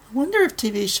 I wonder if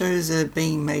TV shows are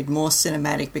being made more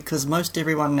cinematic because most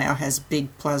everyone now has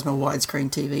big plasma widescreen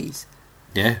TVs.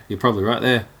 Yeah, you're probably right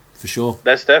there, for sure.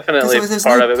 That's definitely there's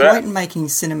part no of it. There's no point in making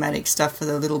cinematic stuff for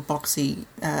the little boxy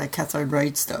cathode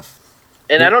ray stuff.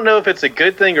 And I don't know if it's a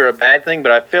good thing or a bad thing,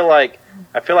 but I feel like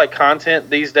content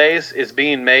these days is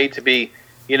being made to be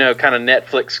kind of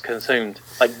Netflix consumed,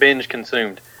 like binge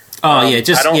consumed. Oh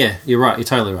you're right. You're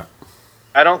totally right.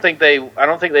 I don't think they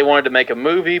wanted to make a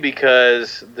movie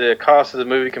because the cost of the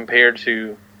movie compared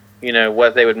to,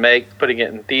 what they would make putting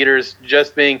it in theaters,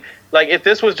 just being like if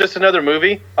this was just another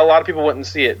movie, a lot of people wouldn't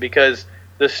see it because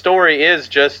the story is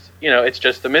just, it's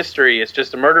just a mystery, it's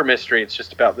just a murder mystery, it's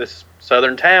just about this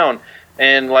southern town,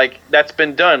 and like that's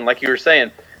been done, like you were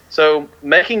saying. So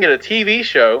making it a TV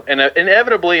show, and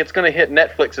inevitably it's going to hit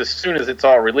Netflix as soon as it's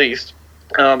all released.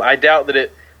 I doubt that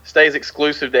it stays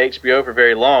exclusive to HBO for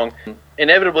very long.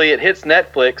 Inevitably it hits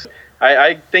Netflix.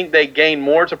 I think they gain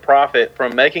more to profit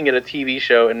from making it a TV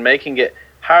show and making it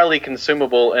highly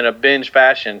consumable in a binge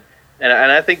fashion. And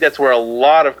I think that's where a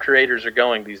lot of creators are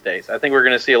going these days. I think we're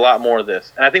going to see a lot more of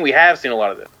this. And I think we have seen a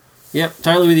lot of this. Yep,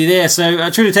 totally with you there. So,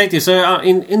 True Detective. So,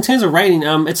 in terms of rating,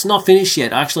 it's not finished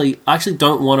yet. I actually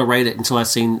don't want to rate it until I've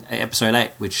seen episode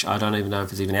 8, which I don't even know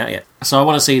if it's even out yet. So, I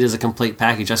want to see it as a complete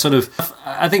package.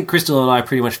 I think Crystal and I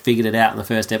pretty much figured it out in the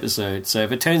first episode. So,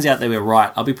 if it turns out they were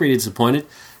right, I'll be pretty disappointed.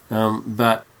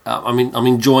 But I'm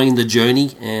enjoying the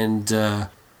journey, and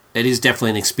it is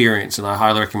definitely an experience, and I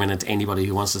highly recommend it to anybody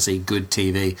who wants to see good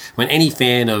TV. When any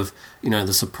fan of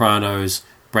The Sopranos,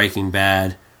 Breaking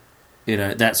Bad,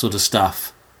 that sort of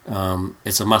stuff.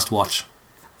 It's a must-watch.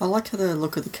 I like how the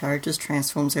look of the characters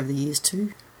transforms over the years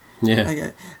too.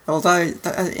 Yeah. Although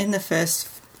in the first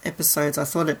episodes, I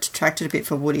thought it detracted a bit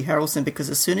for Woody Harrelson, because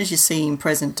as soon as you see him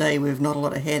present day with not a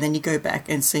lot of hair, then you go back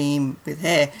and see him with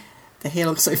hair, the hair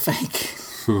looks so fake.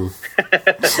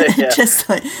 Just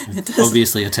like, it does.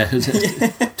 Obviously a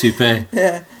toupee.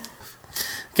 Yeah.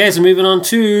 Okay, so moving on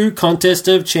to Contest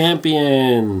of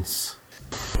Champions.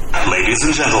 Ladies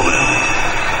and gentlemen,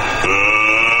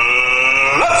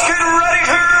 let's get ready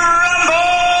to rumble!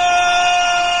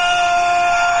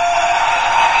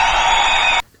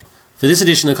 For this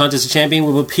edition of Contest of Champion,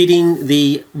 we're pitting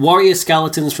the warrior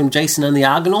skeletons from Jason and the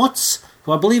Argonauts,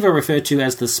 who I believe are referred to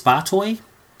as the Spartoi,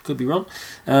 could be wrong,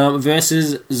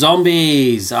 versus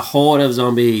zombies, a horde of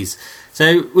zombies.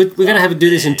 So we're going to do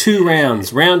this in 2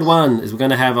 rounds. Round 1 is we're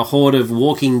going to have a horde of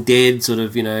Walking Dead, sort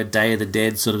of, Day of the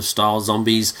Dead sort of style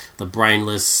zombies, the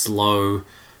brainless, slow,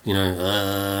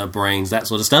 brains, that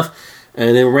sort of stuff.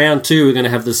 And then round 2, we're going to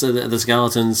have the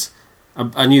skeletons,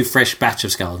 a new fresh batch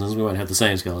of skeletons. We won't have the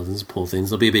same skeletons, poor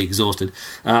things. They'll be a bit exhausted.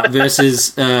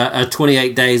 Versus a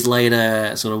 28 days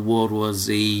later sort of World War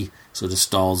Z sort of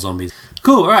style zombies.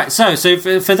 Cool. All right. So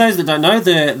for those that don't know,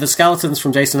 the skeletons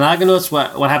from Jason and Argonauts,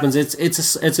 what happens?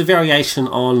 It's a variation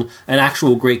on an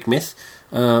actual Greek myth.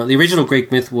 The original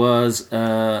Greek myth was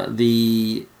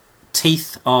the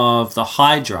teeth of the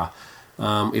Hydra.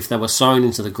 If they were sewn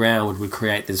into the ground, would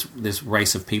create this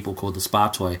race of people called the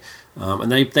Spartoi,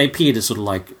 and they appeared as sort of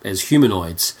like as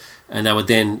humanoids, and they would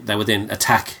then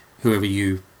attack whoever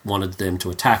you wanted them to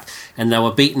attack, and they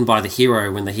were beaten by the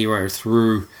hero when the hero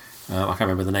threw. I can't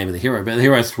remember the name of the hero, but the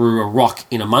hero threw a rock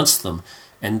in amongst them,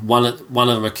 and one of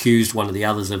them accused one of the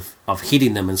others of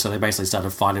hitting them, and so they basically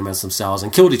started fighting amongst themselves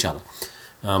and killed each other.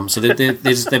 So they're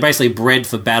basically bred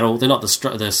for battle. They're not the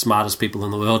smartest people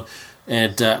in the world,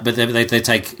 and but they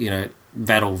take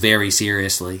battle very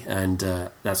seriously and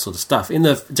that sort of stuff. In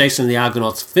the Jason and the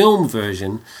Argonauts film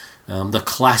version, the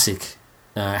classic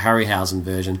Harryhausen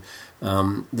version.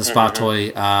 The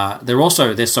Spartoi,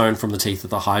 they're sewn from the teeth of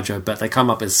the Hydra, but they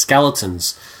come up as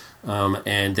skeletons,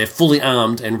 and they're fully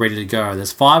armed and ready to go.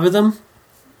 There's 5 of them.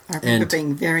 I remember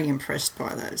being very impressed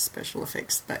by those special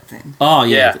effects back then. Oh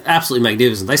yeah, absolutely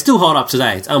magnificent. They still hold up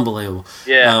today. It's unbelievable.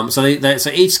 Yeah. So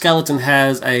each skeleton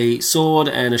has a sword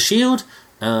and a shield,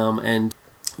 and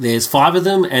there's 5 of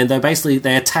them, and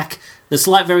they attack. The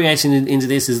slight variation into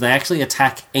this is they actually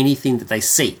attack anything that they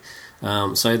see.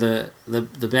 So the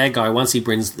bad guy, once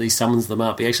he summons them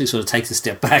up, he actually sort of takes a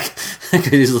step back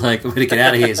because he's like, "I'm going to get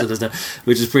out of here," sort of stuff,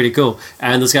 which is pretty cool.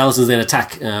 And the skeletons then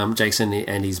attack Jason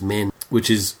and his men, which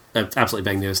is an absolutely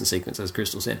magnificent sequence, as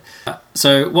Crystal said.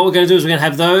 So what we're going to do is we're going to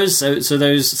have those. So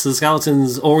the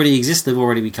skeletons already exist; they've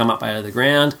already come up out of the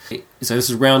ground. So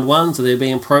this is round 1. So they're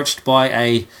being approached by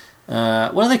a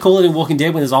what do they call it in Walking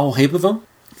Dead when there's a whole heap of them?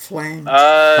 Flange.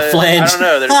 A flange. I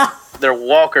don't know. They're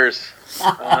walkers.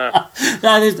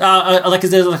 There's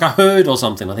like a herd or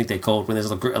something. I think they're called when there's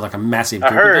like a massive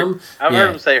group of them. I've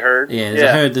heard them say herd. Yeah, there's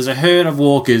a herd. There's a herd of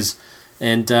walkers,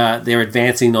 and they're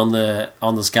advancing on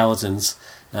the skeletons.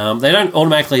 They don't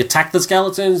automatically attack the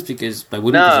skeletons because they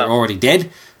wouldn't, because they're already dead.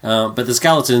 But the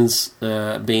skeletons,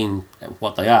 being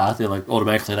what they are, they're like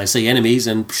automatically they see enemies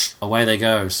and away they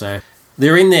go. So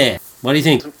they're in there. What do you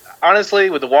think? Honestly,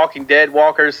 with the Walking Dead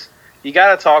walkers, you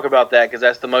got to talk about that because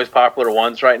that's the most popular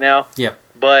ones right now. Yep.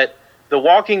 But the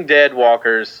Walking Dead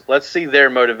walkers, let's see their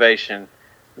motivation.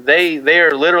 They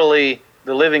are literally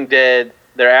the living dead.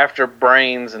 They're after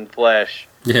brains and flesh.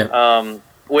 Yeah.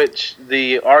 Which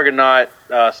the Argonaut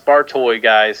Spartoi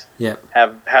guys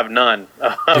have none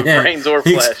of brains or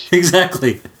flesh.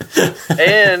 Exactly.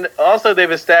 And also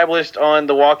they've established on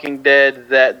The Walking Dead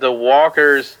that the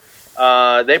walkers,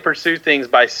 they pursue things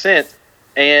by scent.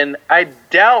 And I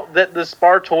doubt that the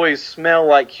Spartois smell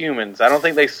like humans. I don't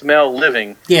think they smell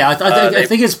living. Yeah, I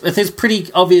think it's pretty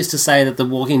obvious to say that the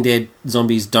Walking Dead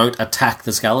zombies don't attack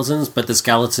the skeletons, but the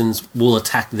skeletons will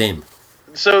attack them.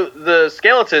 So the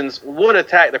skeletons would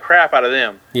attack the crap out of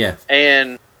them. Yeah.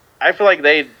 And I feel like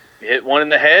they'd hit one in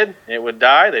the head, it would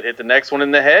die. They'd hit the next one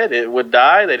in the head, it would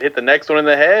die. They'd hit the next one in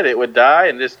the head, it would die.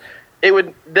 And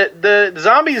the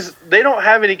zombies, they don't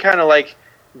have any kind of like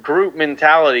group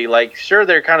mentality. Like, sure,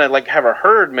 they're kind of like have a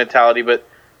herd mentality, but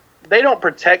they don't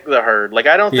protect the herd. Like,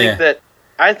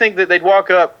 I think that they'd walk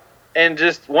up and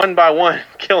just one by one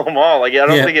kill them all. Like, I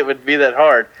don't think it would be that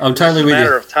hard. I'm totally with you. It's a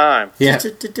matter of time. Yeah.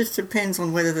 It just depends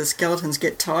on whether the skeletons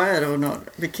get tired or not,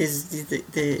 because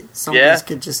the zombies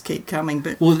could just keep coming.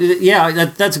 But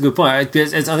that's a good point. I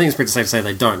think it's pretty safe to say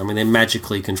they don't. I mean, they're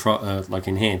magically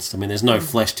enhanced. I mean, there's no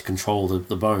flesh to control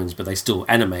the bones, but they still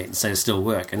animate and they still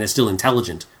work, and they're still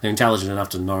intelligent. They're intelligent enough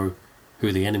to know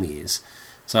who the enemy is.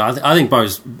 So I think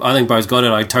Bo's got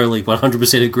it. I totally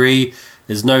 100% agree.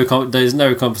 There's no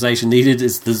conversation needed.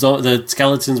 It's the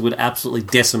skeletons would absolutely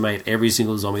decimate every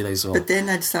single zombie they saw. But then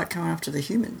they'd start coming after the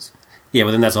humans. Yeah,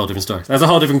 well then that's a whole different story. That's a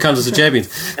whole different Contest of Champions.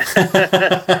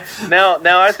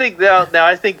 Now I think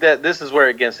that this is where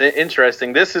it gets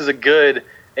interesting. This is a good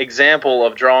example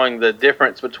of drawing the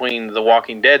difference between the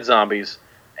Walking Dead zombies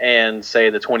and, say,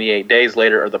 the 28 Days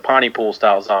Later or the Pontypool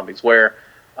style zombies, where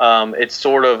it's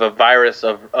sort of a virus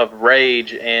of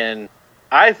rage. And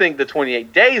I think the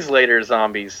 28 Days Later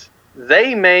zombies,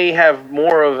 they may have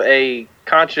more of a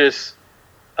conscious,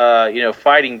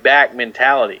 fighting back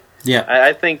mentality. Yeah,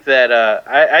 I think that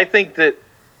I think that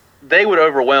they would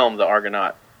overwhelm the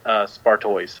Argonaut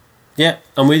Spartoids. Yeah,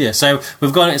 I'm with you. So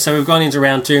we've gone into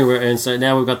round 2, and so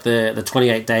now we've got the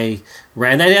 28-day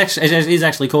round. And it is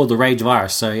actually called the Rage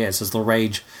virus. So yeah, it's the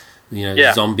Rage,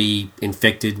 zombie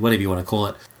infected, whatever you want to call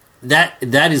it. That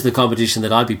is the competition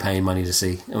that I'd be paying money to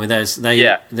see. I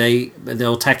mean,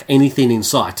 they'll attack anything in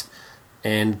sight,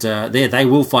 and they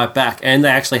will fight back, and they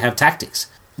actually have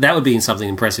tactics. That would be something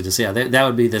impressive to see. That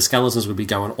would be the skeletons would be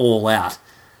going all out,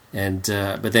 and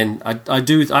but then I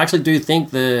actually do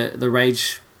think the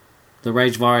Rage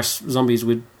virus zombies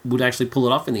would actually pull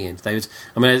it off in the end.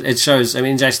 It shows. I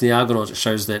mean, in Jason the Argonaut, it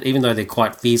shows that even though they're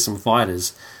quite fearsome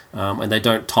fighters, and they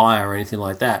don't tire or anything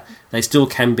like that, they still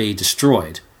can be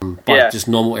destroyed by just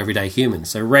normal everyday humans.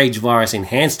 So Rage virus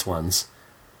enhanced ones,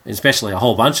 especially a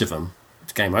whole bunch of them,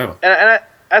 it's game over. And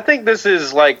I think this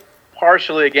is like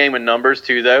partially a game of numbers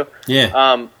too, though.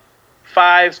 Yeah.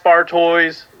 5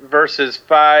 Spartoids versus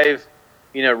 5,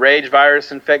 Rage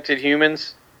virus infected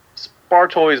humans.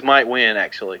 Spartoids might win,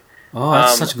 actually. Oh,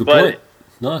 that's such a good point.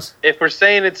 Nice. If we're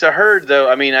saying it's a herd,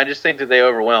 though, I mean, I just think that they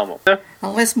overwhelm them.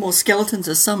 Unless more skeletons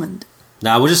are summoned.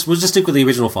 No, we'll just stick with the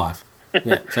original 5.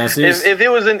 Yeah. So if it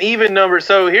was an even number,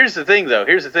 so here's the thing, though.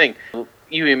 Here's the thing.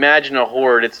 You imagine a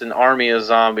horde; it's an army of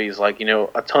zombies, like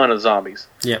a ton of zombies.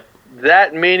 Yep.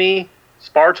 That many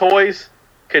Spartoids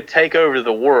could take over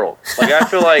the world. Like, I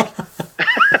feel like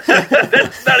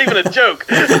that's not even a joke.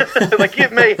 Like,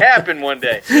 it may happen one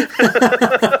day.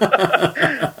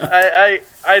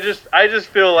 I just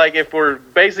feel like if we're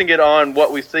basing it on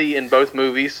what we see in both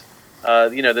movies,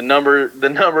 the number of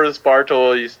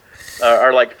Spartoids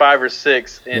are like 5 or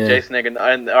 6 in Jason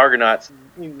and the Argonauts.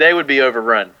 They would be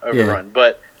overrun. Yeah.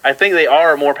 But I think they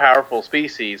are a more powerful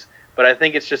species. But I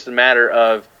think it's just a matter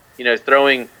of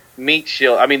throwing meat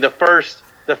shield. I mean, the first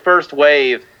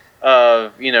wave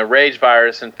of Rage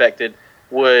virus infected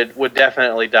would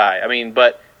definitely die. I mean,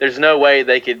 but there's no way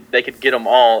they could get them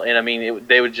all, and I mean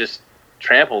they would just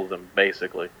trample them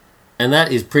basically. And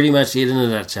that is pretty much it in a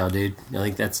nutshell, dude.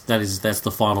 I think that's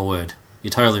the final word. You're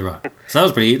totally right. So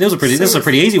this is a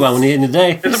pretty easy one when the end of the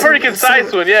day. It's a pretty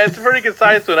concise one. Yeah, it's a pretty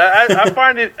concise one. I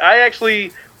find it. I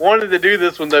actually wanted to do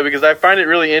this one though because I find it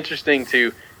really interesting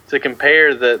to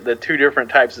compare the 2 different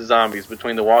types of zombies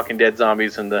between the Walking Dead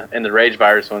zombies and the Rage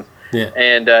virus ones. Yeah.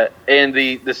 And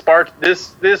this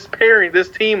pairing, this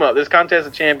team up, this Contest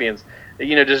of Champions,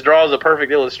 just draws a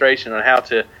perfect illustration on how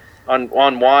to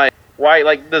on why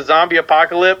like the zombie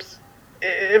apocalypse.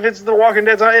 If it's the Walking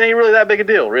Dead, it ain't really that big a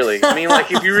deal, really. I mean,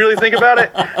 like, if you really think about it,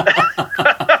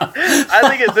 I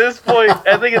think at this point,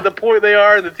 at the point they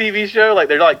are in the TV show, like,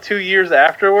 they're like 2 years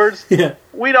afterwards,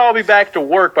 we'd all be back to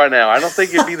work by now. I don't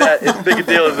think it'd be that as big a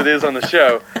deal as it is on the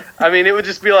show. I mean, it would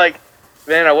just be like,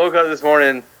 man, I woke up this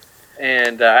morning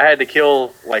and I had to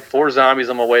kill like 4 zombies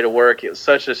on my way to work. It was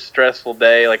such a stressful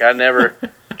day. Like,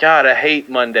 God, I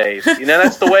hate Mondays.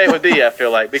 That's the way it would be, I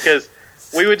feel like, because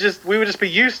we would just be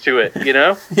used to it,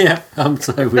 Yeah, I'm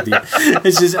so with you.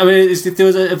 It's just, I mean,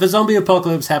 if a zombie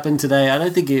apocalypse happened today, I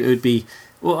don't think it would be.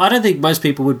 Well, I don't think most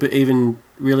people would even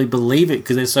really believe it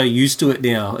because they're so used to it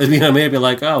now. Maybe be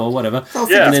like, oh, well, whatever. I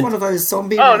think it's one of those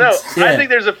zombie. Oh no, Yeah. I think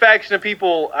there's a faction of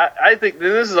people. I think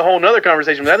this is a whole other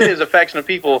conversation. But I think there's a faction of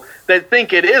people that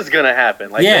think it is going to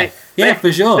happen. Like, they,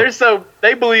 for sure.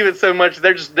 They believe it so much.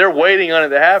 They're waiting on it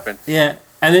to happen. Yeah.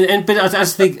 But I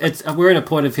just think we're in a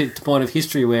point of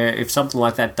history where if something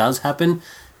like that does happen,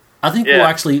 I think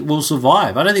we'll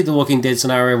survive. I don't think the Walking Dead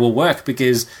scenario will work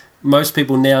because most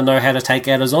people now know how to take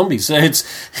out a zombie. So it's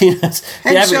even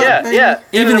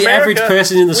the average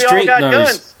person in the street knows.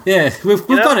 Guns. Yeah, we've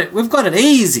got it. We've got it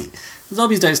easy.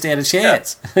 Zombies don't stand a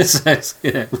chance. So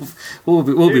we'll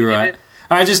be right.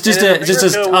 All right, just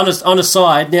on a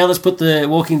side. Now let's put the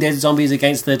Walking Dead zombies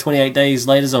against the 28 Days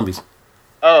Later zombies.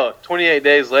 Oh, 28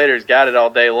 Days Later's got it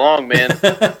all day long, man.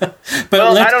 I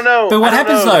don't know. But what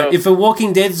happens, though, if a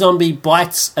Walking Dead zombie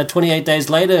bites a 28 Days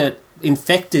Later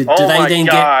infected, do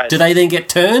they then get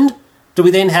turned? Do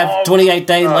we then have 28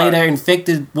 days later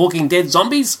infected Walking Dead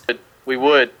zombies? We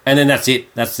would. And then that's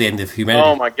it. That's the end of humanity.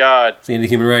 Oh my God, It's the end of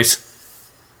the human race.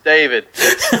 David.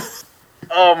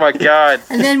 Oh my God.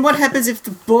 And then what happens if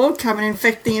the Borg come and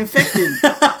infect the infected?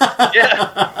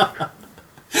 Yeah.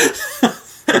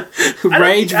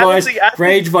 Rage virus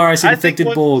I infected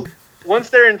think Borg. Once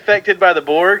they're infected by the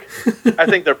Borg, I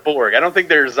think they're Borg. I don't think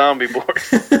they're zombie Borg.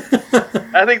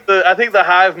 I think the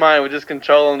hive mind would just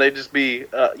control them. They'd just be,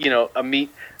 a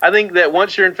meat. I think that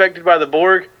once you're infected by the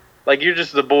Borg, like you're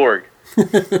just the Borg.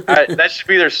 That should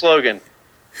be their slogan.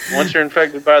 Once you're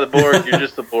infected by the Borg, you're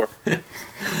just the Borg.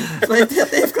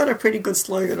 They've got a pretty good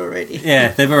slogan already.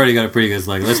 Yeah, they've already got a pretty good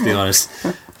slogan, let's be honest.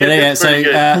 But anyway, It's pretty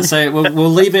good. so we'll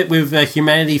leave it with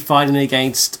humanity fighting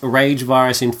against rage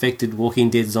virus infected Walking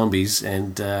Dead zombies,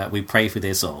 and we pray for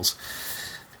their souls.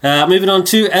 Moving on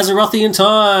to Azerothian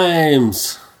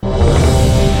Times.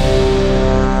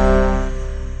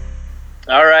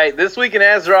 All right, this week in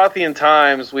Azerothian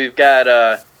Times, we've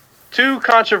got 2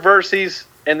 controversies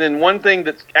and then one thing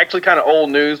that's actually kind of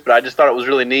old news, but I just thought it was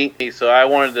really neat, so I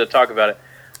wanted to talk about it.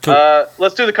 Cool.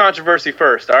 Let's do the controversy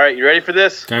first. All right, you ready for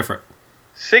this? Go for it.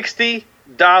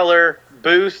 $60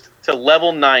 boost to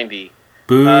level 90.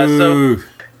 Boo.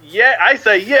 Yeah, I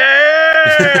say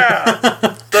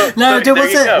yeah. Dude,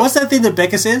 what's that thing that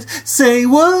Becca says? Say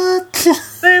what?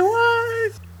 Say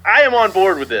what? I am on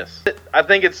board with this. I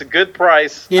think it's a good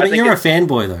price. Yeah, I but think you're a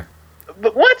fanboy, though.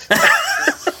 But what?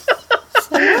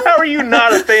 How are you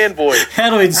not a fanboy? How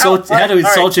to insult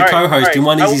your co-host in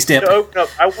one easy step.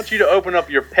 I want you to open up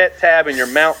your pet tab and your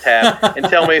mount tab and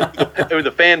tell me who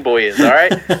the fanboy is, all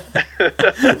right?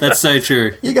 That's so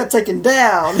true. You got taken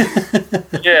down.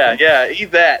 Yeah,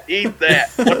 eat that.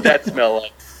 What's that smell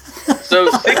like? So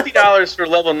 $60 for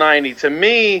level 90, to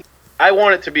me, I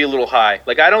want it to be a little high.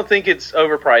 Like, I don't think it's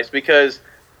overpriced because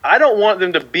I don't want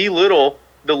them to belittle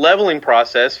the leveling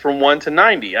process from 1 to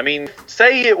 90. I mean,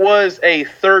 say it was a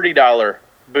 $30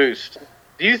 boost.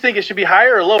 Do you think it should be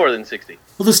higher or lower than 60?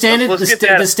 Well, the standard Let's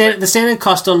the standard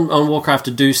cost on Warcraft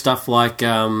to do stuff like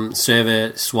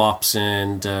server swaps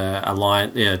and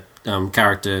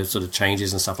character sort of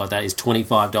changes and stuff like that is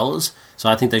 $25. So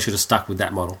I think they should have stuck with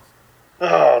that model.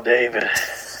 Oh, David.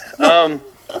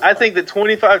 I think that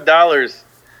 $25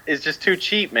 is just too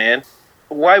cheap, man.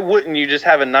 Why wouldn't you just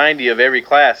have a 90 of every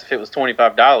class if it was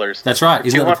 $25? That's right.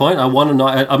 Isn't that the point? I've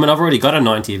already got a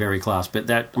 90 of every class, but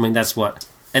that's what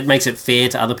it makes it fair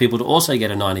to other people to also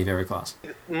get a 90 of every class.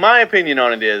 My opinion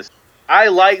on it is, I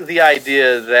like the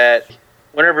idea that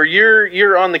whenever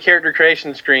you're on the character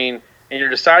creation screen and you're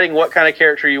deciding what kind of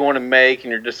character you want to make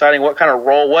and you're deciding what kind of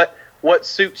role, what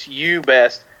suits you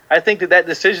best, I think that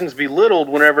decision's belittled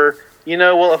whenever,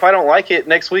 if I don't like it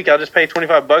next week, I'll just pay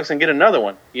 $25 and get another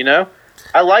one,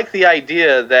 I like the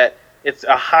idea that it's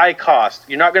a high cost.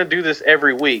 You're not going to do this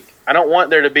every week. I don't want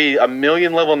there to be a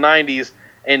million level 90s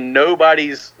and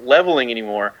nobody's leveling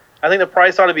anymore. I think the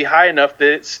price ought to be high enough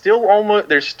that it's still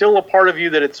there's still a part of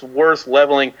you that it's worth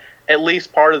leveling at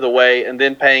least part of the way and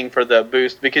then paying for the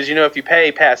boost. Because, if you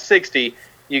pay past 60,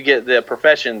 you get the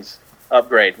professions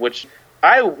upgrade, which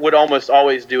I would almost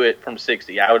always do it from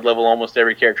 60. I would level almost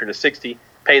every character to 60,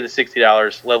 pay the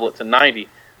 $60, level it to 90.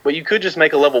 But you could just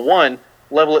make a level 1,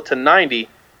 level it to 90,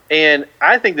 and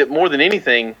I think that more than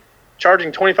anything,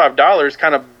 charging $25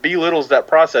 kind of belittles that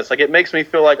process. Like, it makes me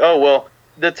feel like, oh, well,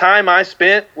 the time I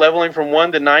spent leveling from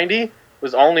 1 to 90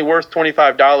 was only worth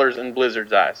 $25 in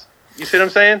Blizzard's eyes. You see what I'm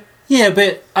saying? Yeah,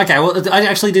 but, okay, well, I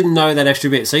actually didn't know that extra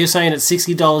bit. So you're saying it's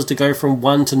 $60 to go from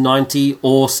 1 to 90,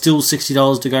 or still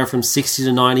 $60 to go from 60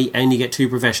 to 90, and you get 2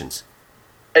 professions?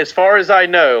 As far as I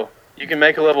know, you can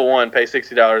make a level 1, pay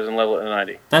 $60, and level it to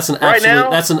 90. That's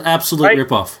an absolute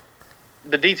rip-off.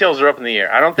 The details are up in the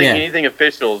air. I don't think anything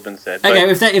official has been said. Okay,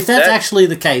 if that's actually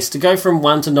the case, to go from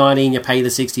 1 to 90 and you pay the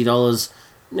 $60,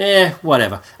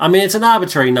 whatever. I mean, it's an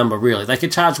arbitrary number, really. They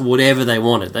could charge whatever they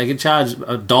wanted. They could charge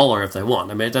 $1 if they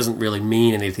want. I mean, it doesn't really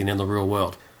mean anything in the real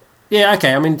world. Yeah,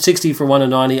 okay, I mean, 60 for 1 to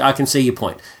 90, I can see your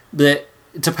point. But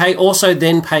to pay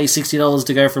 $60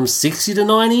 to go from 60 to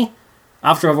 90...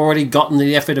 after I've already gotten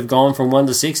the effort of going from 1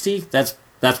 to 60, that's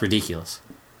ridiculous.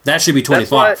 That should be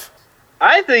 25.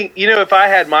 I think, if I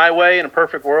had my way in a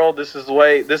perfect world, this is the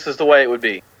way it would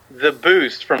be. The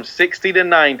boost from 60 to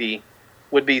 90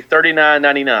 would be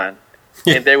 $39.99,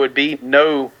 and there would be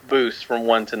no boost from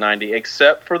 1 to 90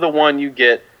 except for the one you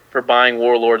get for buying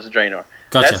Warlords of Draenor.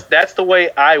 Gotcha. That's the way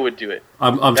I would do it.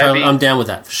 I'm down with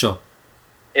that for sure.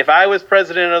 If I was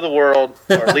president of the world,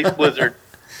 or at least Blizzard.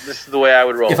 This is the way I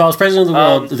would roll. If I was president of the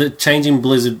world, the changing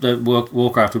Blizzard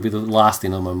Warcraft would be the last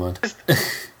thing on my mind.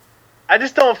 I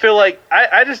just don't feel like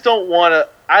I just don't want to.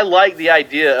 I like the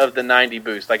idea of the 90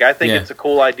 boost. Like, I think it's a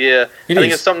cool idea. I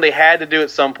think it's something they had to do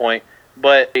at some point,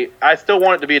 but I still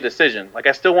want it to be a decision. Like,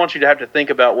 I still want you to have to think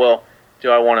about, well, do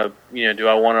I want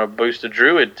to boost a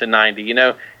druid to 90? You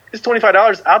know, it's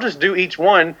 $25. I'll just do each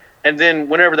one, and then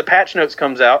whenever the patch notes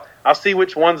comes out, I'll see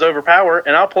which one's overpower,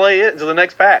 and I'll play it until the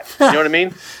next patch. You know what I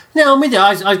mean? No, I mean,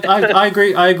 I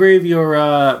agree. I agree with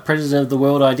your President of the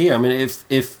World idea. I mean,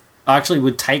 if I actually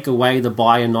would take away the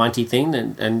buy a 90 thing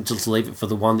and just leave it for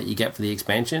the one that you get for the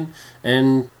expansion,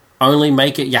 and only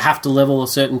make it you have to level a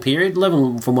certain period.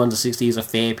 Level from 1 to 60 is a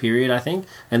fair period, I think,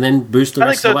 and then boost the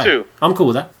rest of the way. I think so too. I'm cool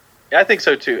with that. Yeah, I think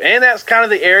so too. And that's kind of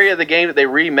the area of the game that they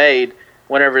remade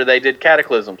whenever they did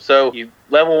Cataclysm. So you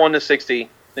level 1 to 60,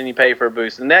 then you pay for a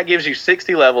boost, and that gives you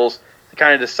 60 levels to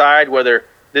kind of decide whether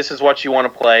this is what you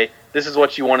want to play. This is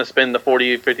what you want to spend the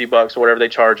 $40, $50 or whatever they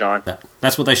charge on.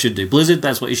 That's what they should do. Blizzard,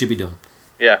 that's what you should be doing.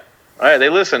 Yeah. All right, they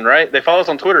listen, right? They follow us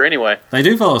on Twitter anyway. They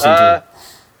do follow us on Twitter.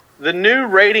 The new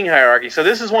rating hierarchy. So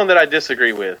this is one that I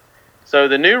disagree with. So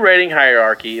the new rating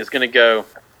hierarchy is going to go,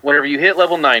 whenever you hit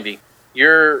level 90,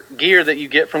 your gear that you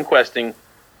get from questing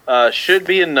should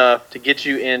be enough to get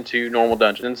you into normal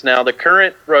dungeons. Now, the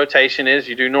current rotation is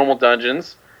you do normal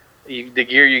dungeons. The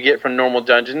gear you get from normal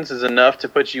dungeons is enough to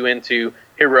put you into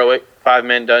heroic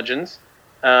 5-man dungeons.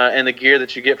 And the gear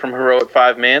that you get from heroic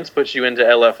 5-mans puts you into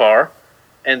LFR.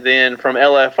 And then from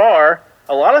LFR,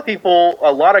 a lot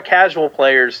of casual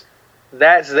players,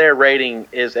 that's their rating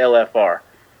is LFR.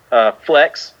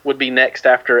 Flex would be next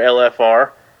after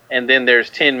LFR. And then there's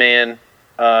 10-man,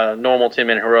 normal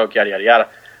 10-man heroic, yada, yada, yada.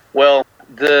 Well,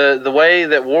 the way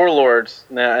that Warlords,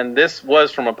 now, and this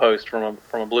was from a post from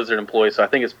a Blizzard employee, so I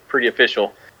think it's pretty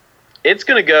official. It's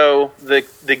going to go,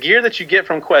 the gear that you get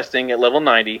from questing at level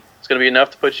 90 is going to be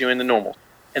enough to put you into normals.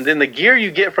 And then the gear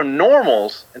you get from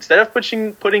normals, instead of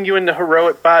putting you into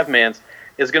heroic 5-mans,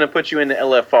 is going to put you into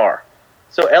LFR.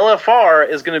 So LFR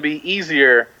is going to be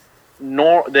easier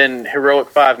than heroic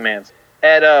 5-mans.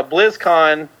 At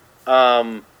BlizzCon,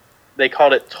 they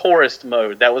called it tourist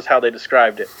mode. That was how they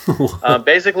described it.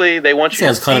 Basically, they want you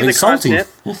to see the content.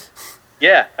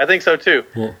 Yeah, I think so too.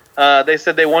 Yeah. They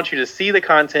said they want you to see the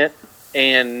content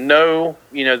and know,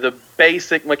 the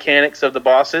basic mechanics of the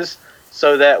bosses,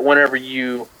 so that whenever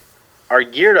you are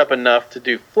geared up enough to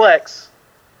do flex,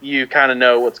 you kind of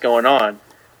know what's going on.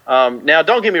 Now,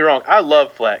 don't get me wrong. I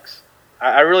love flex.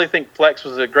 I really think flex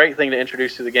was a great thing to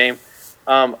introduce to the game.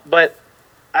 But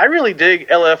I really dig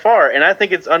LFR, and I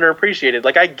think it's underappreciated.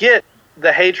 Like, I get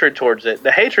the hatred towards it.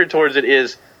 The hatred towards it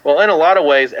is, well, in a lot of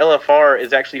ways, LFR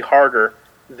is actually harder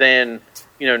than,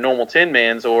 normal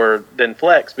 10-mans or than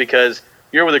flex, because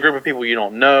you're with a group of people you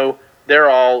don't know. They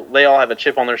all have a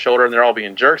chip on their shoulder, and they're all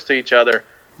being jerks to each other.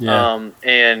 Yeah.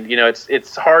 And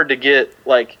it's hard to get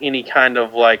like any kind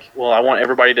of like, well, I want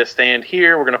everybody to stand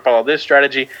here. We're going to follow this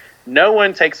strategy. No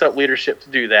one takes up leadership to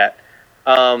do that.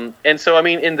 And so, I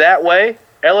mean, in that way,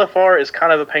 LFR is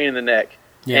kind of a pain in the neck.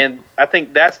 Yeah. And I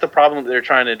think that's the problem that they're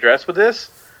trying to address with this.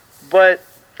 But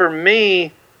for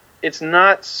me, it's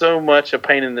not so much a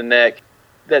pain in the neck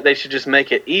that they should just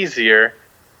make it easier.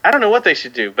 I don't know what they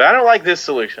should do, but I don't like this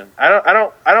solution. I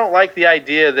don't like the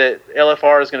idea that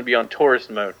LFR is going to be on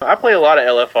tourist mode. I play a lot of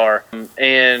LFR,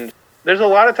 and there's a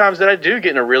lot of times that I do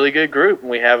get in a really good group, and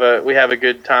we have a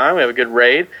good time, we have a good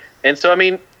raid. And so, I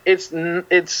mean, it's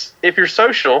if you're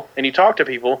social and you talk to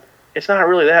people, it's not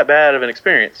really that bad of an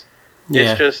experience.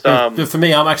 Yeah. It's just but for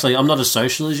me, I'm not as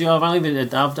social as you.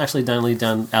 I've actually only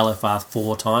done LFR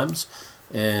 4 times,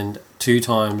 and 2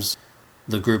 times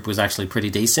the group was actually pretty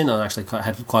decent. I actually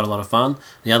had quite a lot of fun.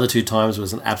 The other 2 times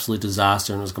was an absolute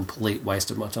disaster and was a complete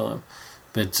waste of my time.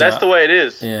 But that's the way it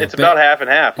is. Yeah, it's about half and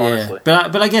half, honestly. Yeah.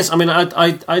 But I guess, I mean,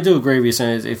 I do agree with you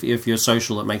saying if you're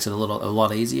social, it makes it a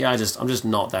lot easier. I'm just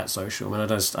not that social. I mean, I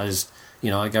just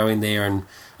I go in there and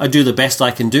I do the best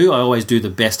I can do. I always do the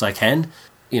best I can.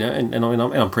 And I mean,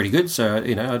 I'm pretty good, so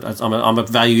I'm a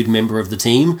valued member of the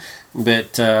team,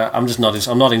 but I'm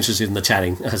not interested in the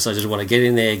chatting. So I just want to get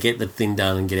in there, get the thing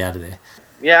done, and get out of there.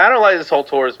 Yeah, I don't like this whole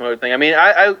tourist mode thing. I mean,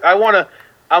 I want to.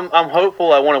 I'm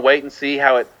hopeful. I want to wait and see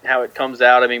how it comes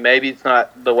out. I mean, maybe it's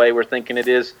not the way we're thinking it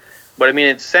is, but I mean,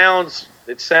 it sounds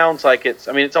like it's.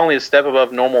 I mean, it's only a step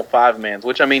above normal 5-mans.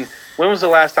 Which, I mean, when was the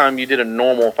last time you did a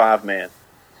normal 5-man?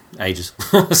 Ages.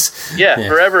 Yeah,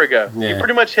 forever ago. Yeah. You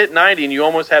pretty much hit 90 and you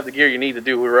almost have the gear you need to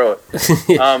do heroic.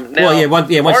 Now, once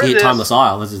you hit Timeless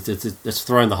Isle, it's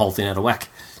throwing the whole thing out of whack.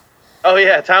 Oh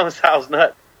yeah, Timeless Isle's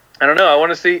nuts. I don't know. I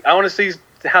want to see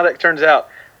how that turns out.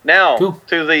 Now,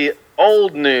 to the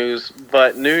old news,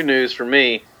 but new news for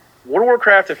me. World of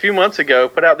Warcraft a few months ago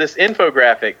put out this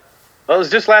infographic Well, it was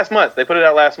just last month. They put it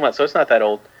out last month, so it's not that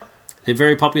old. They're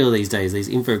very popular these days, these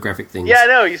infographic things. Yeah, I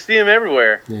know. You see them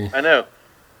everywhere. Yeah. I know.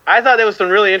 I thought there was some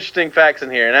really interesting facts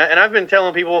in here, and I've been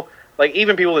telling people, like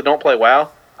even people that don't play WoW.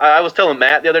 I was telling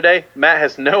Matt the other day. Matt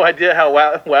has no idea how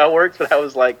WoW works, but I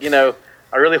was like, I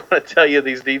really want to tell you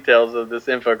these details of this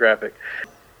infographic.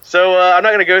 So I'm not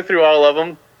going to go through all of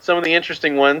them. Some of the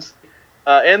interesting ones.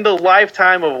 In the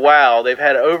lifetime of WoW, they've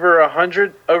had over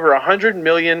 100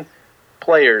 million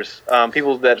players,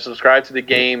 people that subscribe to the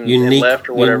game and left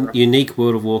or whatever. Unique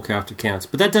World of Warcraft accounts,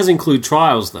 but that does include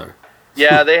trials, though.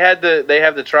 Yeah, they have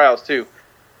the trials too.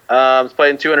 It's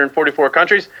played in 244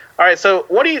 countries. All right, so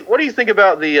what do you think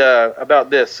about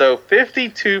this? So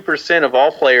 52% of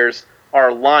all players are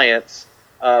Alliance,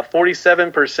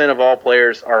 47% of all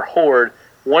players are Horde,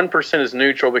 1% is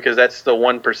neutral because that's the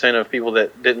 1% of people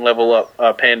that didn't level up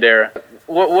Pandera.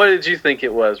 What did you think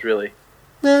it was, really?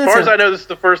 As far as I know, this is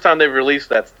the first time they've released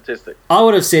that statistic. I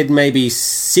would have said maybe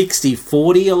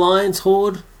 60-40 Alliance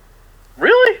Horde.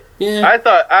 Really? Yeah.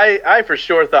 I for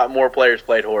sure thought more players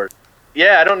played Horde.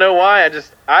 Yeah, I don't know why.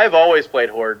 I've always played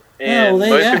Horde, and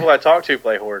most people I talk to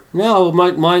play Horde. No,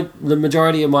 the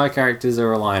majority of my characters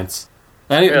are Alliance.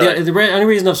 The only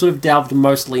reason I've sort of delved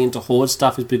mostly into Horde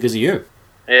stuff is because of you.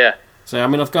 Yeah. So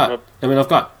I'm a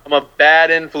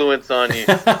bad influence on you.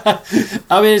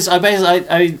 I've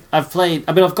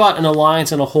got an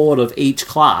Alliance and a Horde of each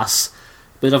class,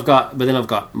 but then I've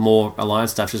got more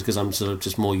Alliance stuff just because I'm sort of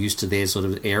just more used to their sort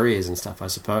of areas and stuff, I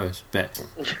suppose. But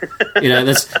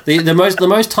that's the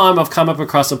most time I've come up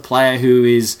across a player who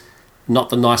is not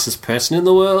the nicest person in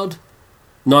the world.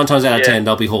 9 times out of 10,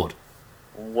 they'll be Horde.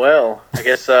 Well, I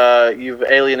guess you've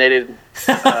alienated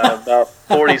about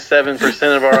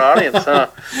 47% of our audience, huh?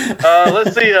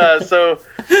 Let's see.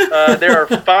 There are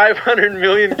 500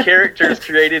 million characters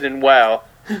created in WoW.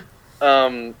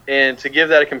 And to give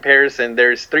that a comparison,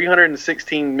 there's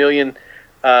 316 million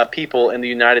people in the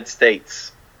United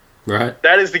States. Right.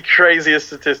 That is the craziest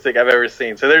statistic I've ever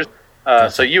seen. So there's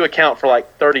so you account for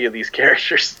like 30 of these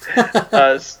characters.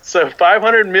 So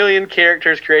 500 million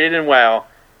characters created in WoW.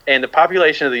 And the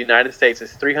population of the United States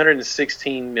is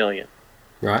 316 million.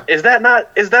 Right. Is that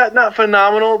not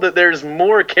phenomenal that there's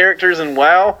more characters in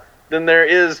WoW than there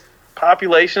is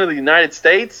population of the United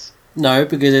States? No,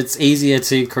 because it's easier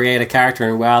to create a character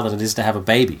in WoW than it is to have a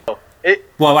baby.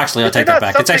 Well, actually, I'll take that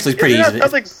back. It's actually pretty easy.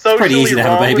 It's pretty easy to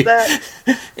have a baby.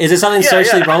 Is there something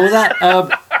socially wrong with that?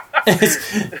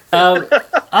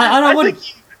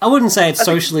 I wouldn't say it's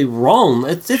socially wrong.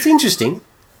 It's interesting.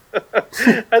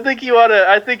 I think you ought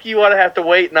to have to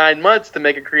wait 9 months to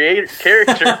make a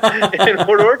character in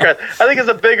World of Warcraft. I think it's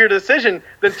a bigger decision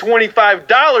than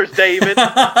 $25, David.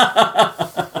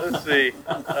 Let's see.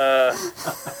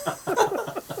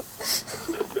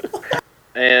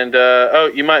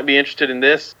 You might be interested in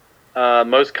this.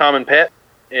 Most common pet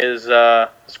is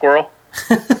squirrel.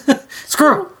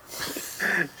 Squirrel.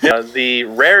 The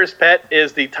rarest pet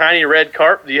is the tiny red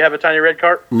carp. Do you have a tiny red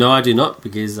carp? No, I do not,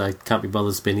 because I can't be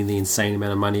bothered spending the insane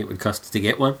amount of money it would cost to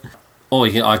get one. Or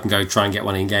I can go try and get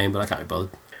one in game, but I can't be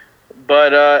bothered.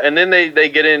 But and then they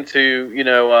get into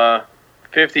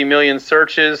 50 million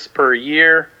searches per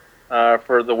year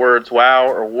for the words WoW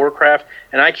or Warcraft.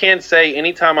 And I can say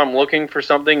anytime I'm looking for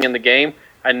something in the game,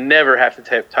 I never have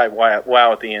to type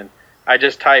WoW at the end. I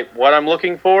just type what I'm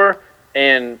looking for,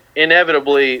 and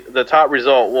inevitably the top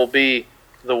result will be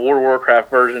the World of Warcraft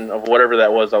version of whatever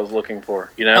that was I was looking for.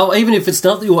 Oh, even if it's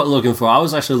not what you're looking for. I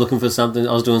was actually looking for something.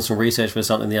 I was doing some research for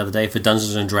something the other day for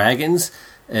Dungeons and Dragons,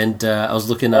 and I was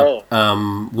looking up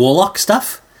Warlock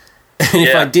stuff. And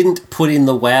if I didn't put in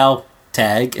the WoW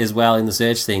tag as well in the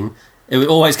search thing, it would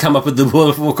always come up with the World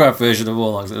of Warcraft version of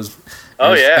Warlocks. It was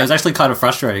actually kind of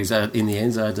frustrating. So in the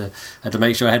end, so I had to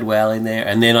make sure I had WoW in there,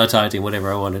 and then I typed in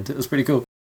whatever I wanted. It was pretty cool.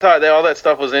 I thought all that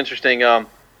stuff was interesting.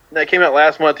 That came out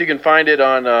last month. You can find it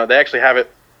on. They actually have it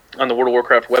on the World of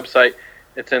Warcraft website.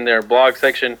 It's in their blog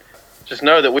section. Just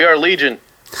know that we are legion.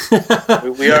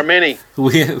 we are many.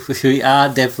 We are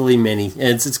definitely many.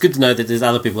 And it's good to know that there's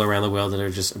other people around the world that are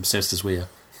just obsessed as we are.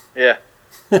 Yeah.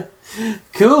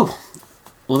 Cool.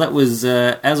 Well, that was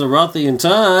Azerothian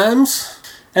Times.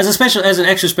 As an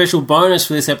extra special bonus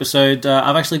for this episode,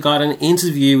 I've actually got an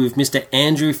interview with Mr.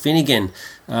 Andrew Finnegan,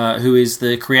 who is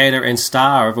the creator and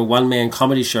star of a one-man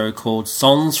comedy show called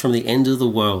Songs from the End of the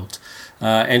World.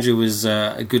 Andrew was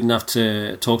good enough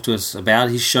to talk to us about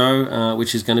his show,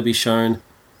 which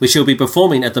he'll be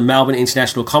performing at the Melbourne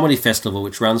International Comedy Festival,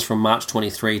 which runs from March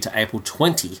 23 to April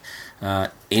 20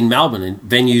 in Melbourne, and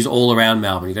venues all around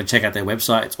Melbourne. You've got to check out their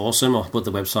website. It's awesome. I'll put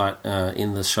the website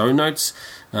in the show notes.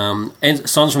 And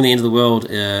Songs from the End of the World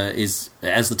is,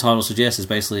 as the title suggests, is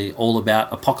basically all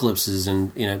about apocalypses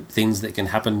and things that can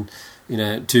happen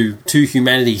to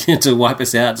humanity to wipe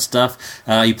us out and stuff.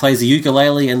 He plays the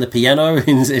ukulele and the piano,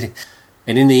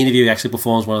 and in the interview he actually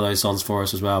performs one of those songs for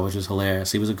us as well, which is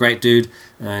hilarious. He was a great dude,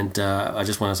 and I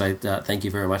just want to say thank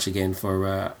you very much again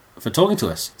for talking to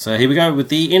us. So here we go with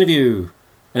the interview.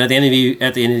 And at the end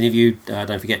of the interview,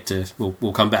 don't forget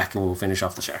we'll come back and we'll finish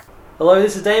off the show. Hello,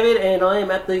 this is David, and I am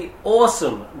at the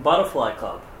awesome Butterfly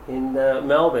Club in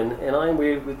Melbourne, and I am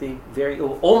with the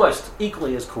almost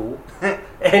equally as cool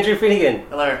Andrew Finnegan.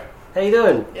 Hello. How you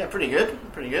doing? Yeah, pretty good.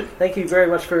 Pretty good. Thank you very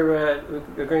much for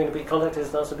agreeing to be contacted.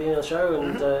 It's nice to be on the show,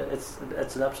 and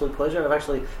it's an absolute pleasure.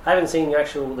 I haven't seen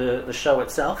the show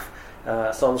itself,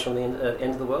 Songs from the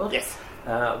End of the World. Yes.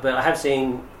 But I have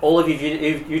seen all of your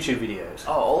YouTube videos.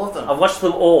 Oh, all of them? I've watched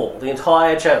them all, the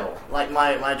entire channel. Like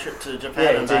my trip to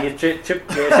Japan and back? Your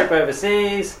trip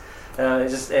overseas,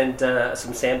 and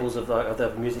some samples of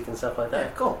the music and stuff like that.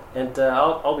 Yeah, cool. And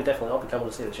I'll be coming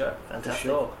to see the show. Fantastic. For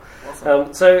sure.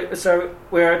 Awesome. So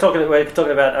we're talking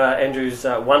about Andrew's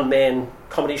one-man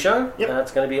comedy show. Yep.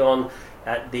 It's going to be on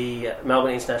at the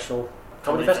Melbourne International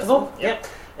Comedy Festival. Yep.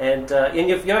 And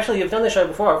you've done the show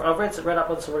before. I've read up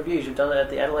on some reviews. You've done it at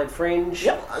the Adelaide Fringe.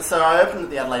 Yep. So I opened at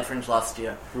the Adelaide Fringe last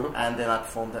year, and then I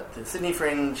performed at the Sydney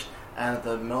Fringe and at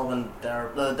the Melbourne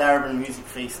Darebin Music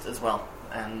Feast as well,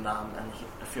 and a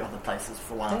few other places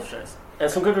for one-off shows. And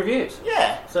some good reviews.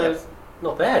 Yeah. So it's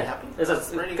not bad. Happy. It's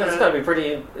got to be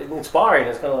pretty inspiring.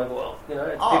 It's kind of like,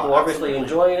 people obviously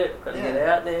enjoying it. Got to get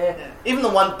out there. Yeah. Even the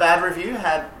one bad review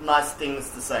had nice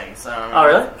things to say. So. Oh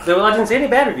really? Well, I didn't see any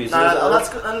bad reviews. No, that's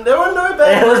good. And there were no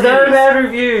bad. There was no bad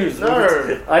reviews.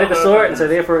 No. I never saw it, and so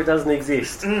therefore it doesn't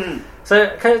exist.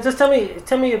 So, just tell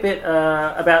me a bit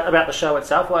about the show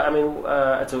itself.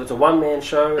 It's a one-man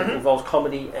show. It involves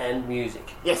comedy and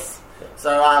music. Yes.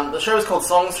 So the show is called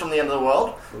Songs from the End of the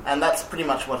World, and that's pretty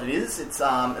much what it is. It's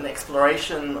an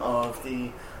exploration of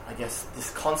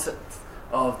this concept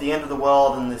of the end of the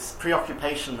world and this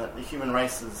preoccupation that the human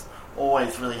race has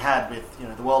always really had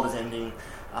with, the world is ending.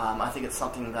 I think it's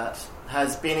something that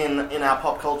has been in our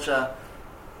pop culture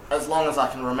as long as I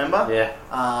can remember.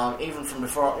 Yeah. Even from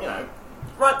before,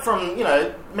 right from,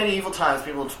 medieval times,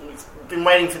 people have been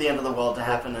waiting for the end of the world to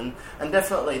happen, and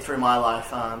definitely through my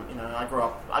life, I grew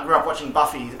up watching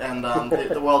Buffy, and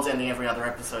the world's ending every other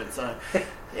episode, so,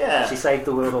 yeah. She saved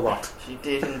the world a lot. She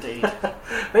did indeed.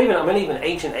 even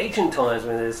ancient times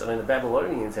when the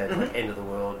Babylonians had end of the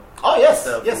world. Oh yes,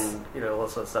 stuff yes. And, all that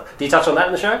sort of stuff. Do you touch on that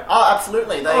in the show? Oh,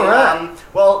 absolutely. They, right.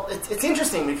 Well, it's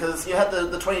interesting because you had the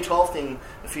 2012 thing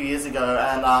a few years ago,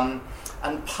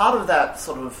 and part of that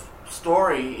sort of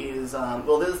story is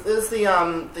there's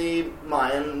the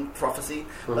Mayan prophecy,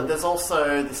 but there's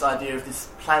also this idea of this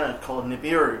planet called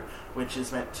Nibiru, which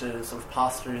is meant to sort of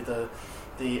pass through the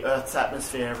Earth's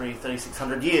atmosphere every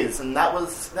 3,600 years, and that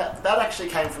actually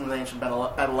came from the ancient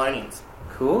Babylonians.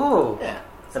 Cool. Yeah.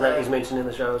 And that is mentioned in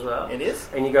the show as well. It is.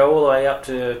 And you go all the way up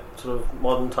to sort of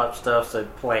modern type stuff, so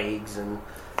plagues and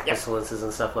pestilences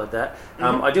and stuff like that.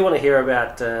 I do want to hear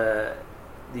about the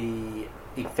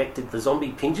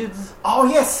zombie pinches.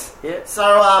 Oh yes. Yeah. So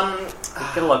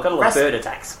got a lot of bird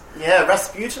attacks. Yeah,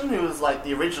 Rasputin, who was like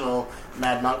the original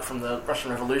mad monk from the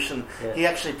Russian Revolution, he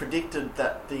actually predicted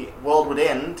that the world would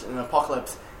end in an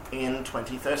apocalypse in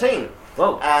 2013.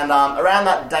 Whoa. And around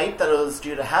that date that it was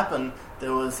due to happen,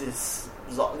 there was this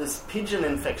pigeon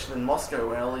infection in Moscow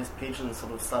where all these pigeons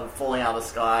sort of started falling out of the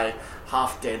sky,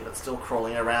 half dead but still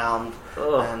crawling around,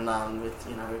 and with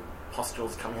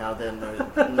pustules coming out of their nose,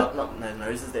 not their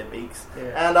noses, their beaks.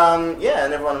 Yeah. And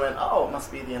and everyone went, oh, it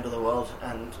must be the end of the world,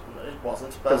 and it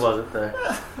wasn't. But it wasn't,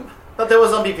 no. But there were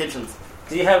zombie pigeons.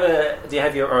 Do you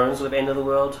have your own sort of end of the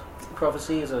world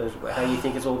prophecies, or how you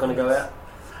think it's all going to go out?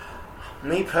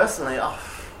 Me personally, I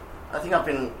think I've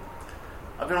been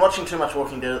watching too much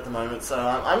Walking Dead at the moment, so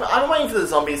I'm waiting for the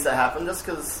zombies to happen, just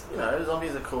because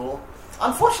zombies are cool.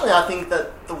 Unfortunately, I think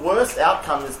that the worst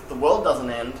outcome is the world doesn't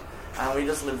end, and we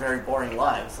just live very boring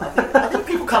lives. I think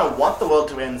people kind of want the world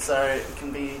to end, so it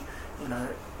can be, we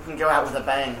can go out with a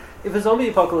bang. If a zombie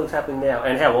apocalypse happened now,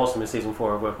 and how awesome is season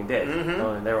 4 of Walking Dead?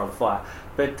 They're on fire.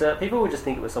 But people would just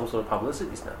think it was some sort of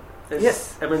publicity stunt.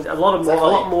 Yes. I mean, a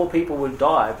lot more people would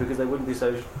die because they wouldn't be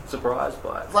so surprised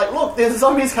by it. It's like, look, there's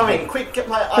zombies coming. Quick, get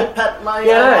my iPad, my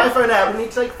iPhone out. We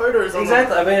need to take photos.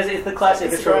 Exactly. I mean, it's the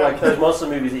classic. It's sort of like those monster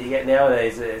movies that you get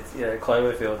nowadays. It's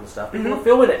Cloverfield and stuff. People are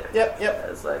filming it. Yep.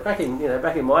 It's like back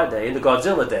in my day, in the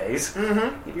Godzilla days,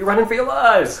 you'd be running for your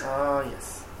lives. Oh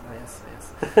yes.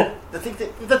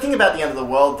 The thing about the end of the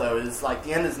world, though, is like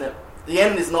the end is the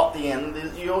end is not the end.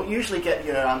 You'll usually get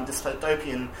your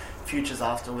dystopian futures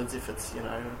afterwards if it's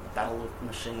Battle of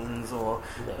Machines or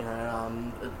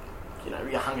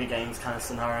your Hunger Games kind of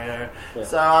scenario. Yeah.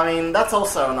 So I mean that's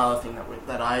also another thing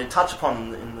that I touch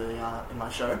upon in my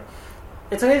show.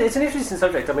 It's an interesting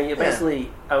subject. I mean, you're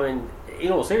basically,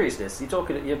 in all seriousness,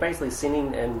 you're basically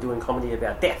singing and doing comedy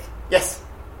about death. Yes,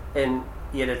 and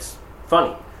yet it's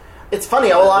funny. It's funny.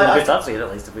 Well, I've seen it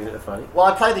at least to be funny. Well,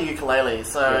 I play the ukulele,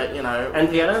 so and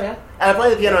piano, yeah. And I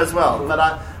play the piano as well. But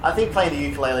I think playing the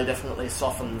ukulele definitely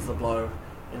softens the blow.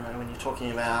 When you're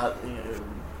talking about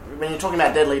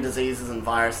deadly diseases and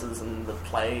viruses and the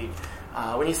plague.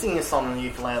 When you're singing a song on the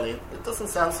ukulele, it doesn't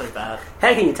sound so bad.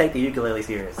 How can you take the ukulele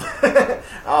seriously?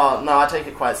 Oh, no, I take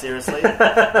it quite seriously.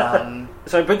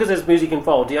 So because there's music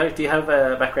involved, do you have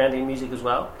a background in music as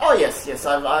well? Oh, yes.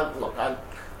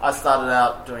 I started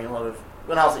out doing a lot of...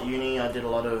 When I was at uni, I did a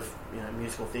lot of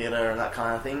musical theatre and that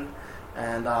kind of thing.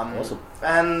 And awesome.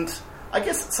 And I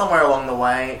guess somewhere along the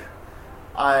way,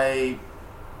 I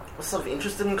was sort of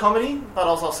interested in comedy, but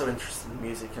I was also interested in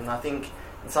music. And I think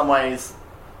in some ways...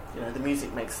 the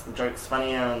music makes the jokes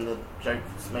funnier, and the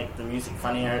jokes make the music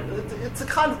funnier. It's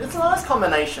a nice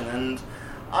combination, and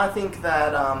I think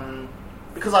that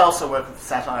because I also work with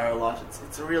satire a lot,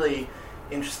 it's a really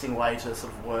interesting way to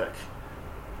sort of work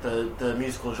the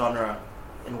musical genre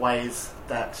in ways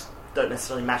that don't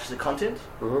necessarily match the content.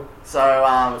 Mm-hmm.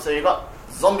 So you've got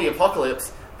zombie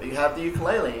apocalypse, but you have the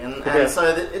ukulele, and so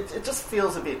it just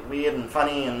feels a bit weird and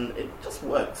funny, and it just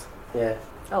works. Yeah.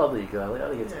 I love the ukulele. I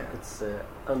think it's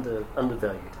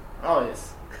undervalued. Oh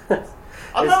yes.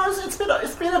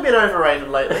 It's been a bit overrated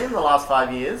lately in the last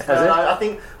 5 years. But I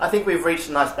think we've reached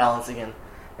a nice balance again.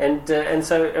 And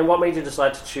what made you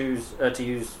decide to choose to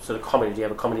use sort of comedy? Do you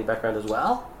have a comedy background as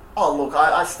well? Oh look,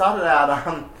 I started out.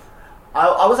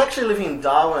 I was actually living in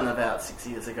Darwin about 6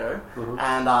 years ago, mm-hmm.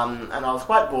 and I was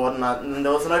quite bored, and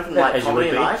there was an open mic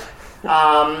comedy night.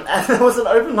 And there was an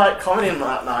open mic comedy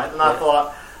night, and I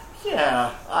thought. Yeah,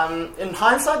 in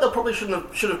hindsight, there probably should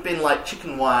have been like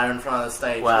chicken wire in front of the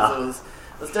stage. Wow. It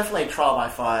was definitely trial by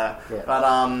fire. Yeah. But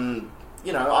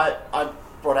I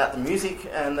brought out the music,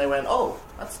 and they went, "Oh,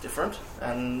 that's different,"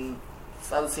 and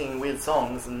started singing weird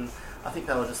songs, and I think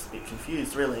they were just a bit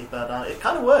confused, really. But it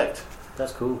kind of worked.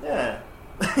 That's cool. Yeah.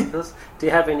 Do you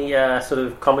have any sort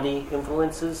of comedy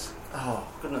influences? Oh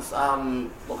goodness!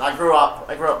 Look, I grew up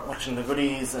watching The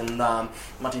Goodies and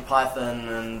Monty Python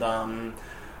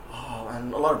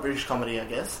and a lot of British comedy, I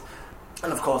guess.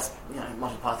 And of course,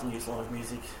 Monty Python used a lot of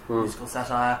musical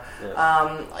satire.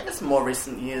 Yeah. I guess in more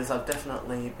recent years, I've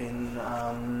definitely been,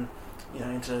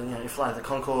 into Flight of the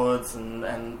Conchords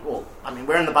and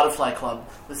we're in the Butterfly Club.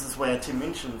 This is where Tim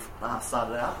Minchin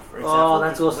started out, for example. Oh,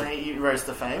 that's awesome. Where he rose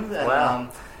to fame. And, wow.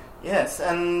 Yes,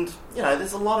 and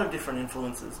there's a lot of different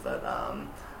influences. But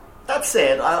that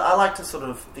said, I like to sort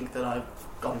of think that I've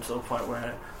gotten to a point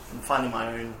where I'm finding my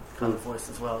own kind of voice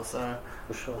as well. So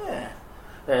for sure. Yeah.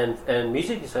 And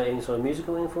music? You say any sort of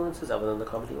musical influences other than the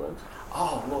comedy ones?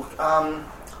 Oh, look,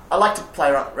 I like to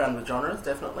play around with genres,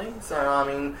 definitely. So I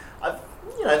mean,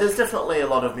 there's definitely a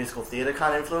lot of musical theatre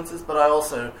kind of influences, but I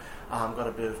also got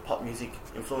a bit of pop music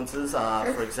influences.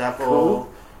 For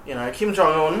example, cool. Kim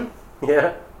Jong Un.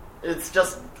 Yeah. It's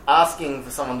just asking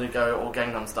for someone to go all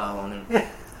Gangnam Style on him.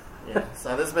 Yeah.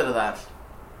 So there's a bit of that.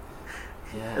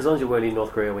 Yeah. As long as you weren't in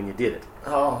North Korea when you did it.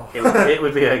 Oh. It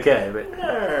would be okay. But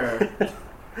No.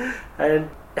 And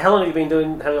how long have you been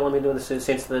doing this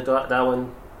since the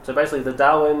Darwin? So basically, the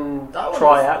Darwin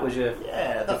tryout was your...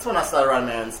 Yeah, that's when I started writing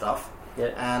my own stuff. Yeah.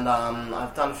 And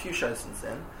I've done a few shows since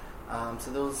then.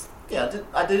 So there was... Yeah,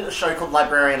 I did a show called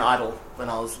Librarian Idol when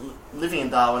I was living in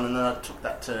Darwin, and then I took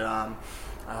that to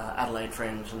Adelaide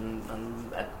Fringe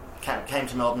and came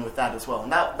to Melbourne with that as well.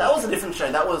 And that was a different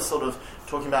show. That was sort of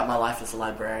talking about my life as a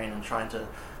librarian and trying to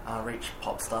reach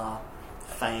pop star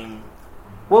fame.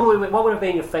 What would have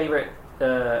been your favourite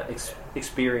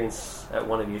experience at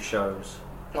one of your shows?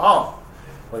 Oh,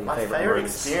 my favourite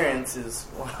experience is...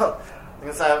 Well, I'm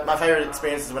going to say my favourite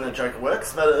experience is when a joke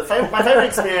works, but my favourite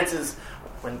experience is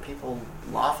when people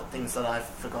laugh at things that I've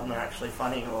forgotten are actually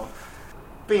funny. Or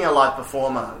being a live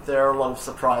performer, there are a lot of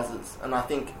surprises, and I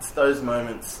think it's those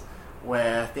moments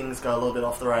where things go a little bit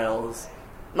off the rails.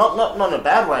 Not in a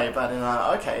bad way, but in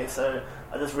a, okay, so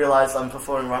I just realised I'm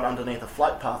performing right underneath a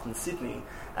flight path in Sydney,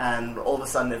 and all of a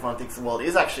sudden everyone thinks the world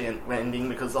is actually ending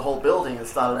because the whole building has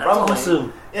started rumbling. That's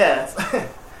awesome. Yeah.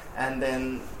 And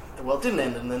then the world didn't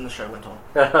end, and then the show went on.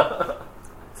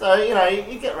 So,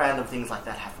 you get random things like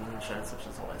that happening in shows, which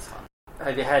is always fun.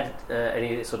 Have you had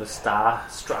any sort of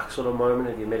star-struck sort of moment?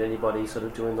 Have you met anybody sort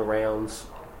of doing the rounds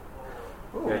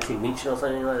Tim Minchin or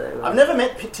something like that? I've never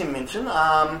met Tim Minchin.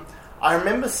 I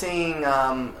remember seeing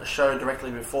a show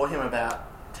directly before him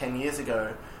about 10 years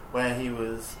ago where he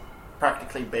was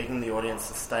practically begging the audience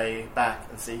to stay back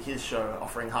and see his show,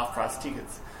 offering half-price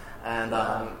tickets. And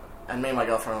me and my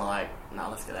girlfriend were like, "No,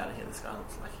 let's get out of here. This guy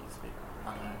looks like he's a bit,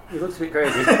 I don't know." He looks a bit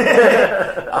crazy.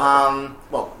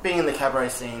 Well, being in the cabaret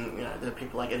scene, there are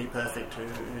people like Eddie Perfect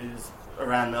who's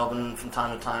around Melbourne from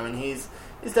time to time, and he's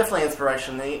definitely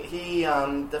inspiration.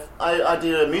 I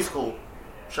did a musical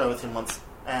show with him once,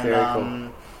 and Very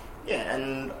cool. yeah,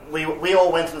 and we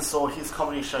all went and saw his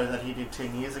comedy show that he did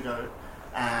 10 years ago,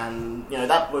 and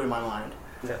that blew my mind.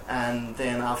 Yeah. And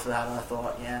then after that, I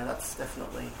thought, yeah, that's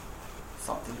definitely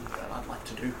something that I'd like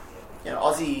to do.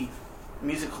 Aussie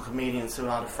musical comedians who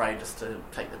aren't afraid just to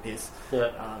take the piss,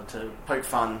 to poke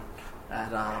fun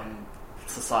at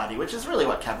society, which is really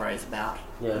what cabaret is about.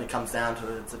 Yeah. When it comes down to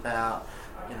it, it's about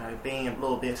being a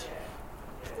little bit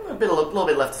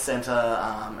left of centre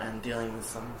and dealing with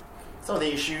some of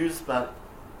the issues, but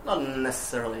not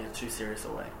necessarily in too serious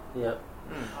a way. Yeah.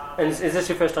 And is this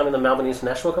your first time in the Melbourne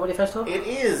International Comedy Festival? It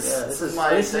is. Yeah,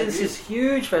 this is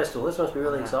huge festival. This must be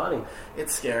really exciting.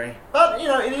 It's scary, but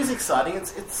it is exciting.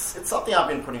 It's something I've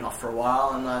been putting off for a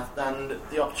while, and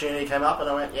the opportunity came up, and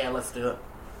I went, yeah, let's do it.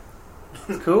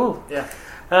 Cool. Yeah.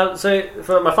 So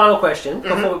for my final question,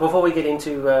 before we get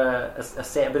into a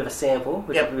bit of a sample,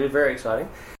 which would be very exciting,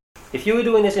 if you were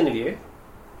doing this interview,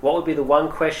 what would be the one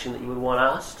question that you would want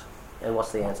asked, and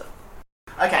what's the answer?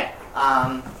 Okay.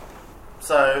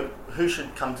 So, who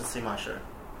should come to see my show?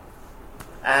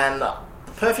 And the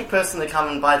perfect person to come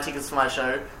and buy tickets for my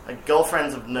show are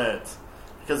girlfriends of nerds.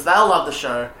 Because they'll love the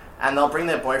show, and they'll bring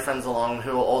their boyfriends along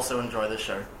who will also enjoy the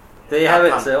show. There you have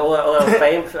it. So all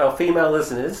our female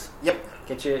listeners, Yep.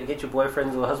 get your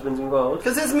boyfriends or husbands involved.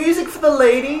 Because there's music for the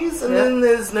ladies, and then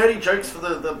there's nerdy jokes for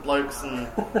the blokes, and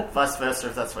vice versa,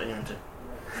 if that's what you're into.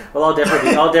 Well, I'll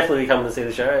definitely be coming to see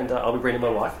the show, and I'll be bringing my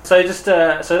wife. So just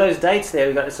so those dates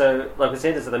there, like we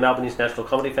said, it's at the Melbourne International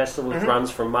Comedy Festival, which runs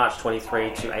from March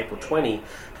 23 to April 20.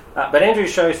 But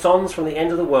Andrew's show, Songs from the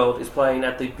End of the World, is playing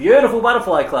at the beautiful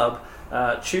Butterfly Club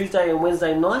Tuesday and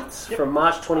Wednesday nights from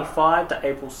March 25 to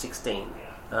April 16.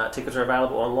 Tickets are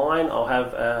available online. I'll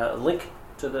have a link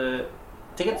to the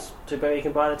tickets, to where you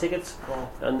can buy the tickets,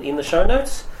 and in the show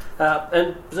notes.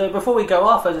 And so before we go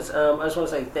off, I just want to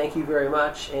say thank you very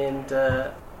much, and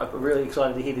I'm really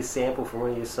excited to hear this sample from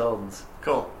one of your songs.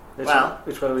 Cool. Which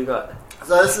one have we got?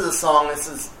 So this is a song. This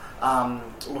is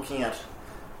looking at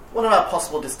one of our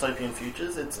possible dystopian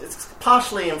futures. It's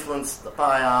partially influenced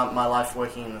by my life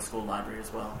working in the school library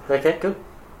as well. Okay, cool.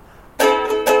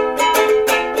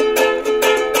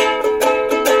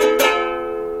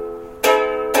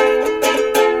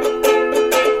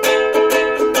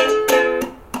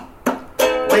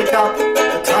 Wake up,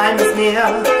 the time is near.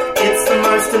 It's the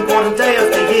most important day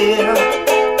of the year.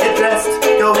 Get dressed,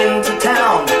 go into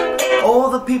town. All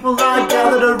the people are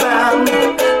gathered around.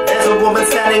 There's a woman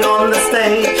standing on the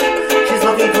stage. She's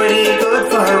looking pretty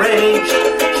good for her age.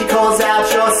 She calls out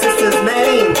your sister's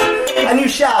name, and you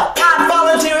shout, "I'd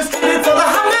volunteer as tribute for the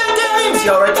Hunger Games."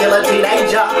 You're a killer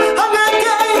teenager. Hunger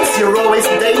Games, you're always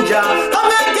in danger.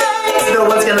 Hunger Games, no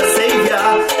one's gonna save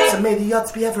ya. So may the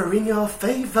odds be ever in your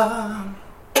favour.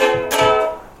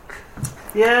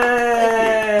 Yay!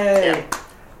 Yeah.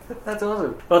 That's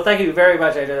awesome. Well, thank you very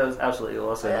much, AJ. That was absolutely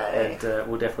awesome. Yay. And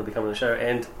we'll definitely be coming to the show.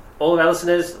 And all of our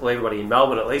listeners, or everybody in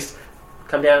Melbourne at least,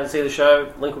 come down and see the show.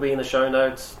 Link will be in the show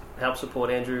notes. Help support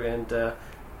Andrew and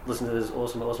listen to this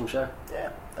awesome show. Yeah,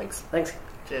 thanks. Thanks.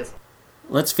 Cheers.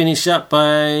 Let's finish up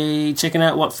by checking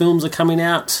out what films are coming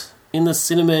out in the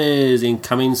cinemas and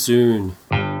coming soon.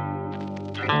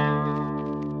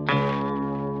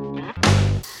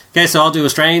 Okay, so I'll do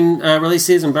Australian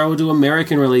releases and Beau will do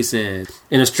American releases.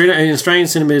 In Australian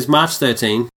cinemas, March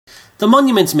 13, The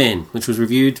Monuments Men, which was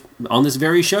reviewed on this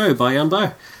very show by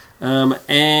Beau,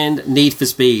 and Need for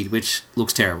Speed, which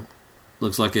looks terrible.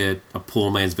 Looks like a poor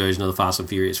man's version of the Fast and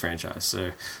Furious franchise.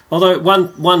 So, although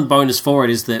one bonus for it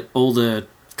is that all the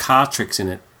car tricks in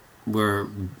it were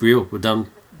done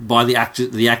by the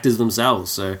actors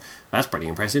themselves. So that's pretty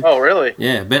impressive. Oh, really?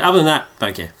 Yeah, but other than that,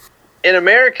 don't care. In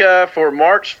America, for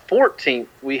March 14th,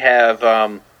 we have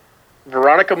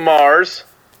Veronica Mars.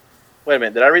 Wait a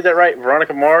minute, did I read that right?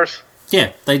 Veronica Mars?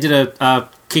 Yeah, they did a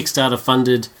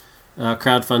Kickstarter-funded,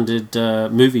 crowd-funded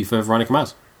movie for Veronica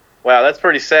Mars. Wow, that's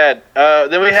pretty sad.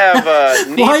 Then we have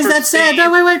Need Why is for that sad? Speed.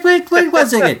 No, wait 1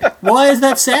 second. Why is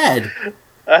that sad?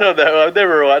 I don't know. I've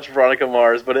never watched Veronica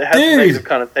Mars, but it has a negative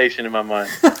connotation in my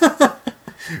mind.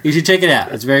 You should check it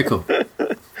out. It's very cool.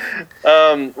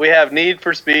 We have Need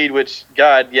for Speed, which,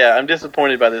 God, yeah, I'm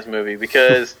disappointed by this movie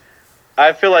because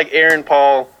I feel like Aaron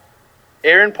Paul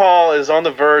is on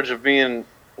the verge of being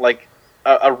like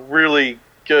a really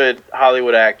good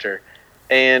Hollywood actor,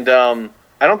 and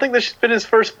I don't think this should have been his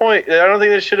first point. I don't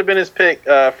think this should have been his pick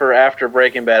for after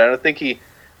Breaking Bad. I think he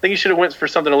should have went for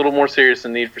something a little more serious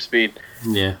than Need for Speed.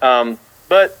 Yeah.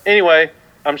 But anyway,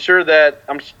 I'm sure that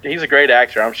he's a great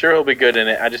actor. I'm sure he'll be good in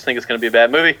it. I just think it's going to be a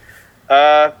bad movie.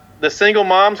 The Single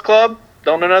Moms Club,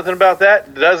 don't know nothing about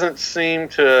that. Doesn't seem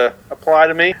to apply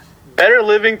to me. Better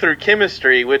Living Through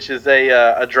Chemistry, which is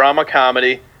a drama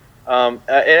comedy. It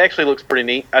actually looks pretty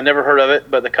neat. I've never heard of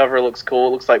it, but the cover looks cool.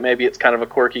 It looks like maybe it's kind of a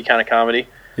quirky kind of comedy.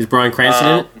 Is Bryan Cranston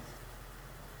in it?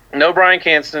 No Bryan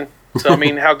Cranston. So, I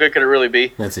mean, how good could it really be?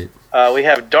 That's it. We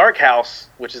have Dark House,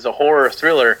 which is a horror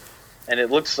thriller. And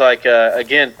it looks like,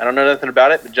 again, I don't know nothing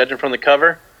about it, but judging from the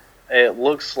cover, it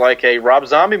looks like a Rob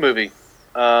Zombie movie.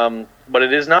 But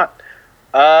it is not.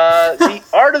 The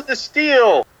Art of the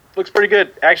Steal looks pretty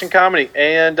good. Action comedy.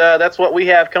 And that's what we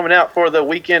have coming out for the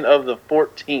weekend of the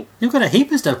 14th. You've got a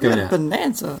heap of stuff coming out.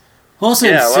 Bonanza. Awesome.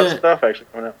 Yeah, lots of stuff actually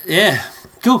coming out. Yeah,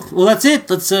 cool. Well, that's it.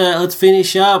 Let's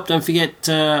finish up. Don't forget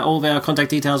all of our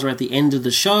contact details are at the end of the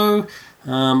show.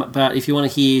 But if you want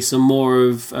to hear some more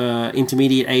of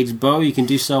Intermediate Age Bo, you can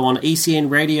do so on ECN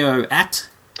Radio at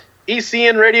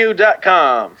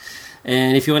ECNradio.com.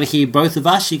 And if you want to hear both of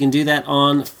us, you can do that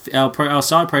on our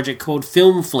side project called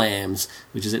Film Flams,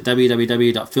 which is at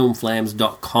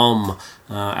www.filmflams.com.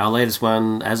 Our latest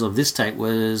one, as of this tape,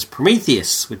 was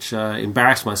Prometheus, which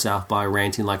embarrassed myself by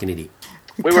ranting like an idiot.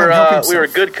 We were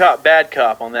good cop, bad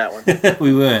cop on that one.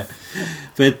 We were.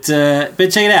 But check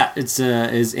it out. It's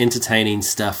entertaining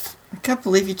stuff. I can't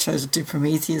believe you chose to do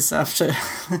Prometheus after.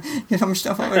 I'm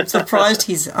surprised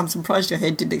your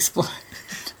head didn't explode.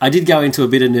 I did go into a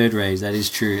bit of nerd rage, that is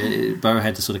true. Bo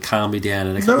had to sort of calm me down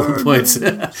at a couple of points.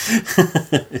 But,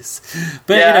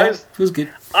 yeah, it was good.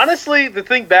 Honestly, to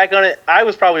think back on it, I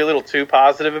was probably a little too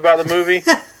positive about the movie.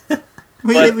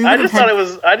 I just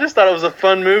thought it was a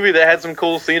fun movie that had some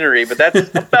cool scenery, but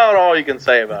that's about all you can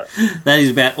say about it. That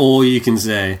is about all you can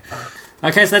say.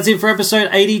 Okay, so that's it for episode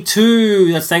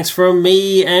 82. That's thanks from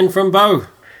me and from Bo.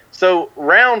 So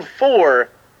round 4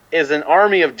 is an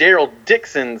army of Daryl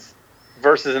Dixons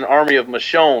versus an army of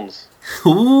Michonnes.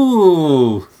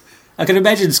 Ooh. I can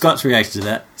imagine Scott's reaction to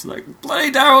that. It's like,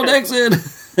 bloody Daryl Dixon!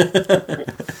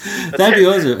 That'd be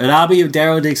awesome. An army of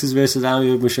Daryl Dixons versus an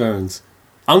army of Michonnes.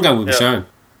 I'm going with Michonne.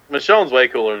 Michonne's way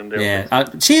cooler than Daryl. Yeah,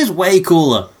 she is way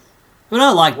cooler. I mean,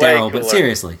 I like Daryl, but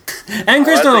seriously. And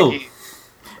Crystal!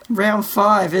 Round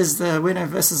 5 is the winner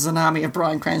versus an army of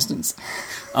Bryan Cranstons.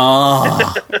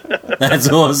 Oh, that's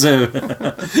awesome.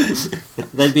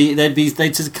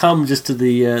 They'd succumb just to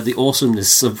the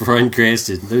awesomeness of Bryan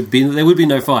Cranston. There would be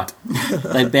no fight.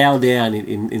 They'd bow down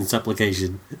in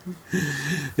supplication.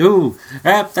 Ooh.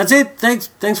 Alright, that's it.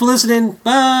 Thanks for listening.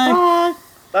 Bye.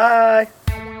 Bye.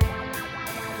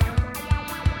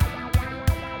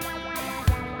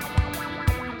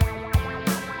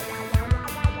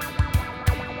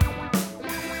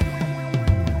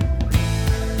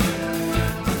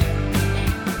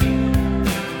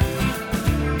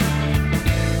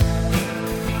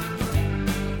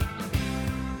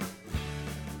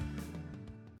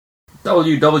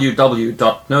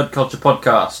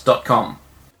 www.nerdculturepodcast.com.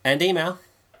 And email.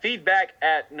 Feedback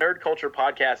at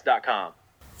nerdculturepodcast.com.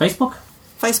 Facebook.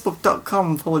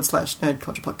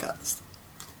 Facebook.com/nerdculturepodcast.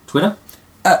 Twitter.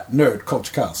 At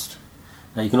NerdCultureCast.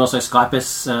 You can also Skype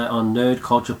us on Nerd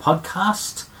Culture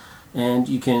Podcast, and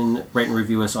you can rate and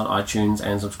review us on iTunes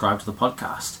and subscribe to the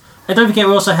podcast. And don't forget,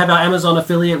 we also have our Amazon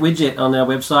affiliate widget on our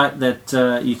website that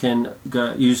you can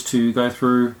use to go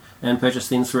through and purchase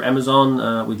things through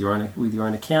Amazon with your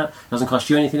own account. It doesn't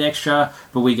cost you anything extra,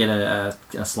 but we get a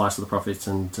slice of the profits,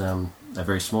 and a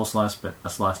very small slice, but a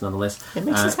slice nonetheless. It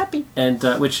makes us happy. And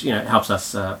which helps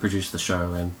us produce the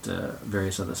show and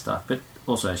various other stuff. But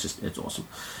also, it's awesome.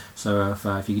 So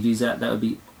if you could use that would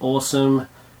be awesome.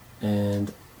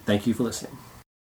 And thank you for listening.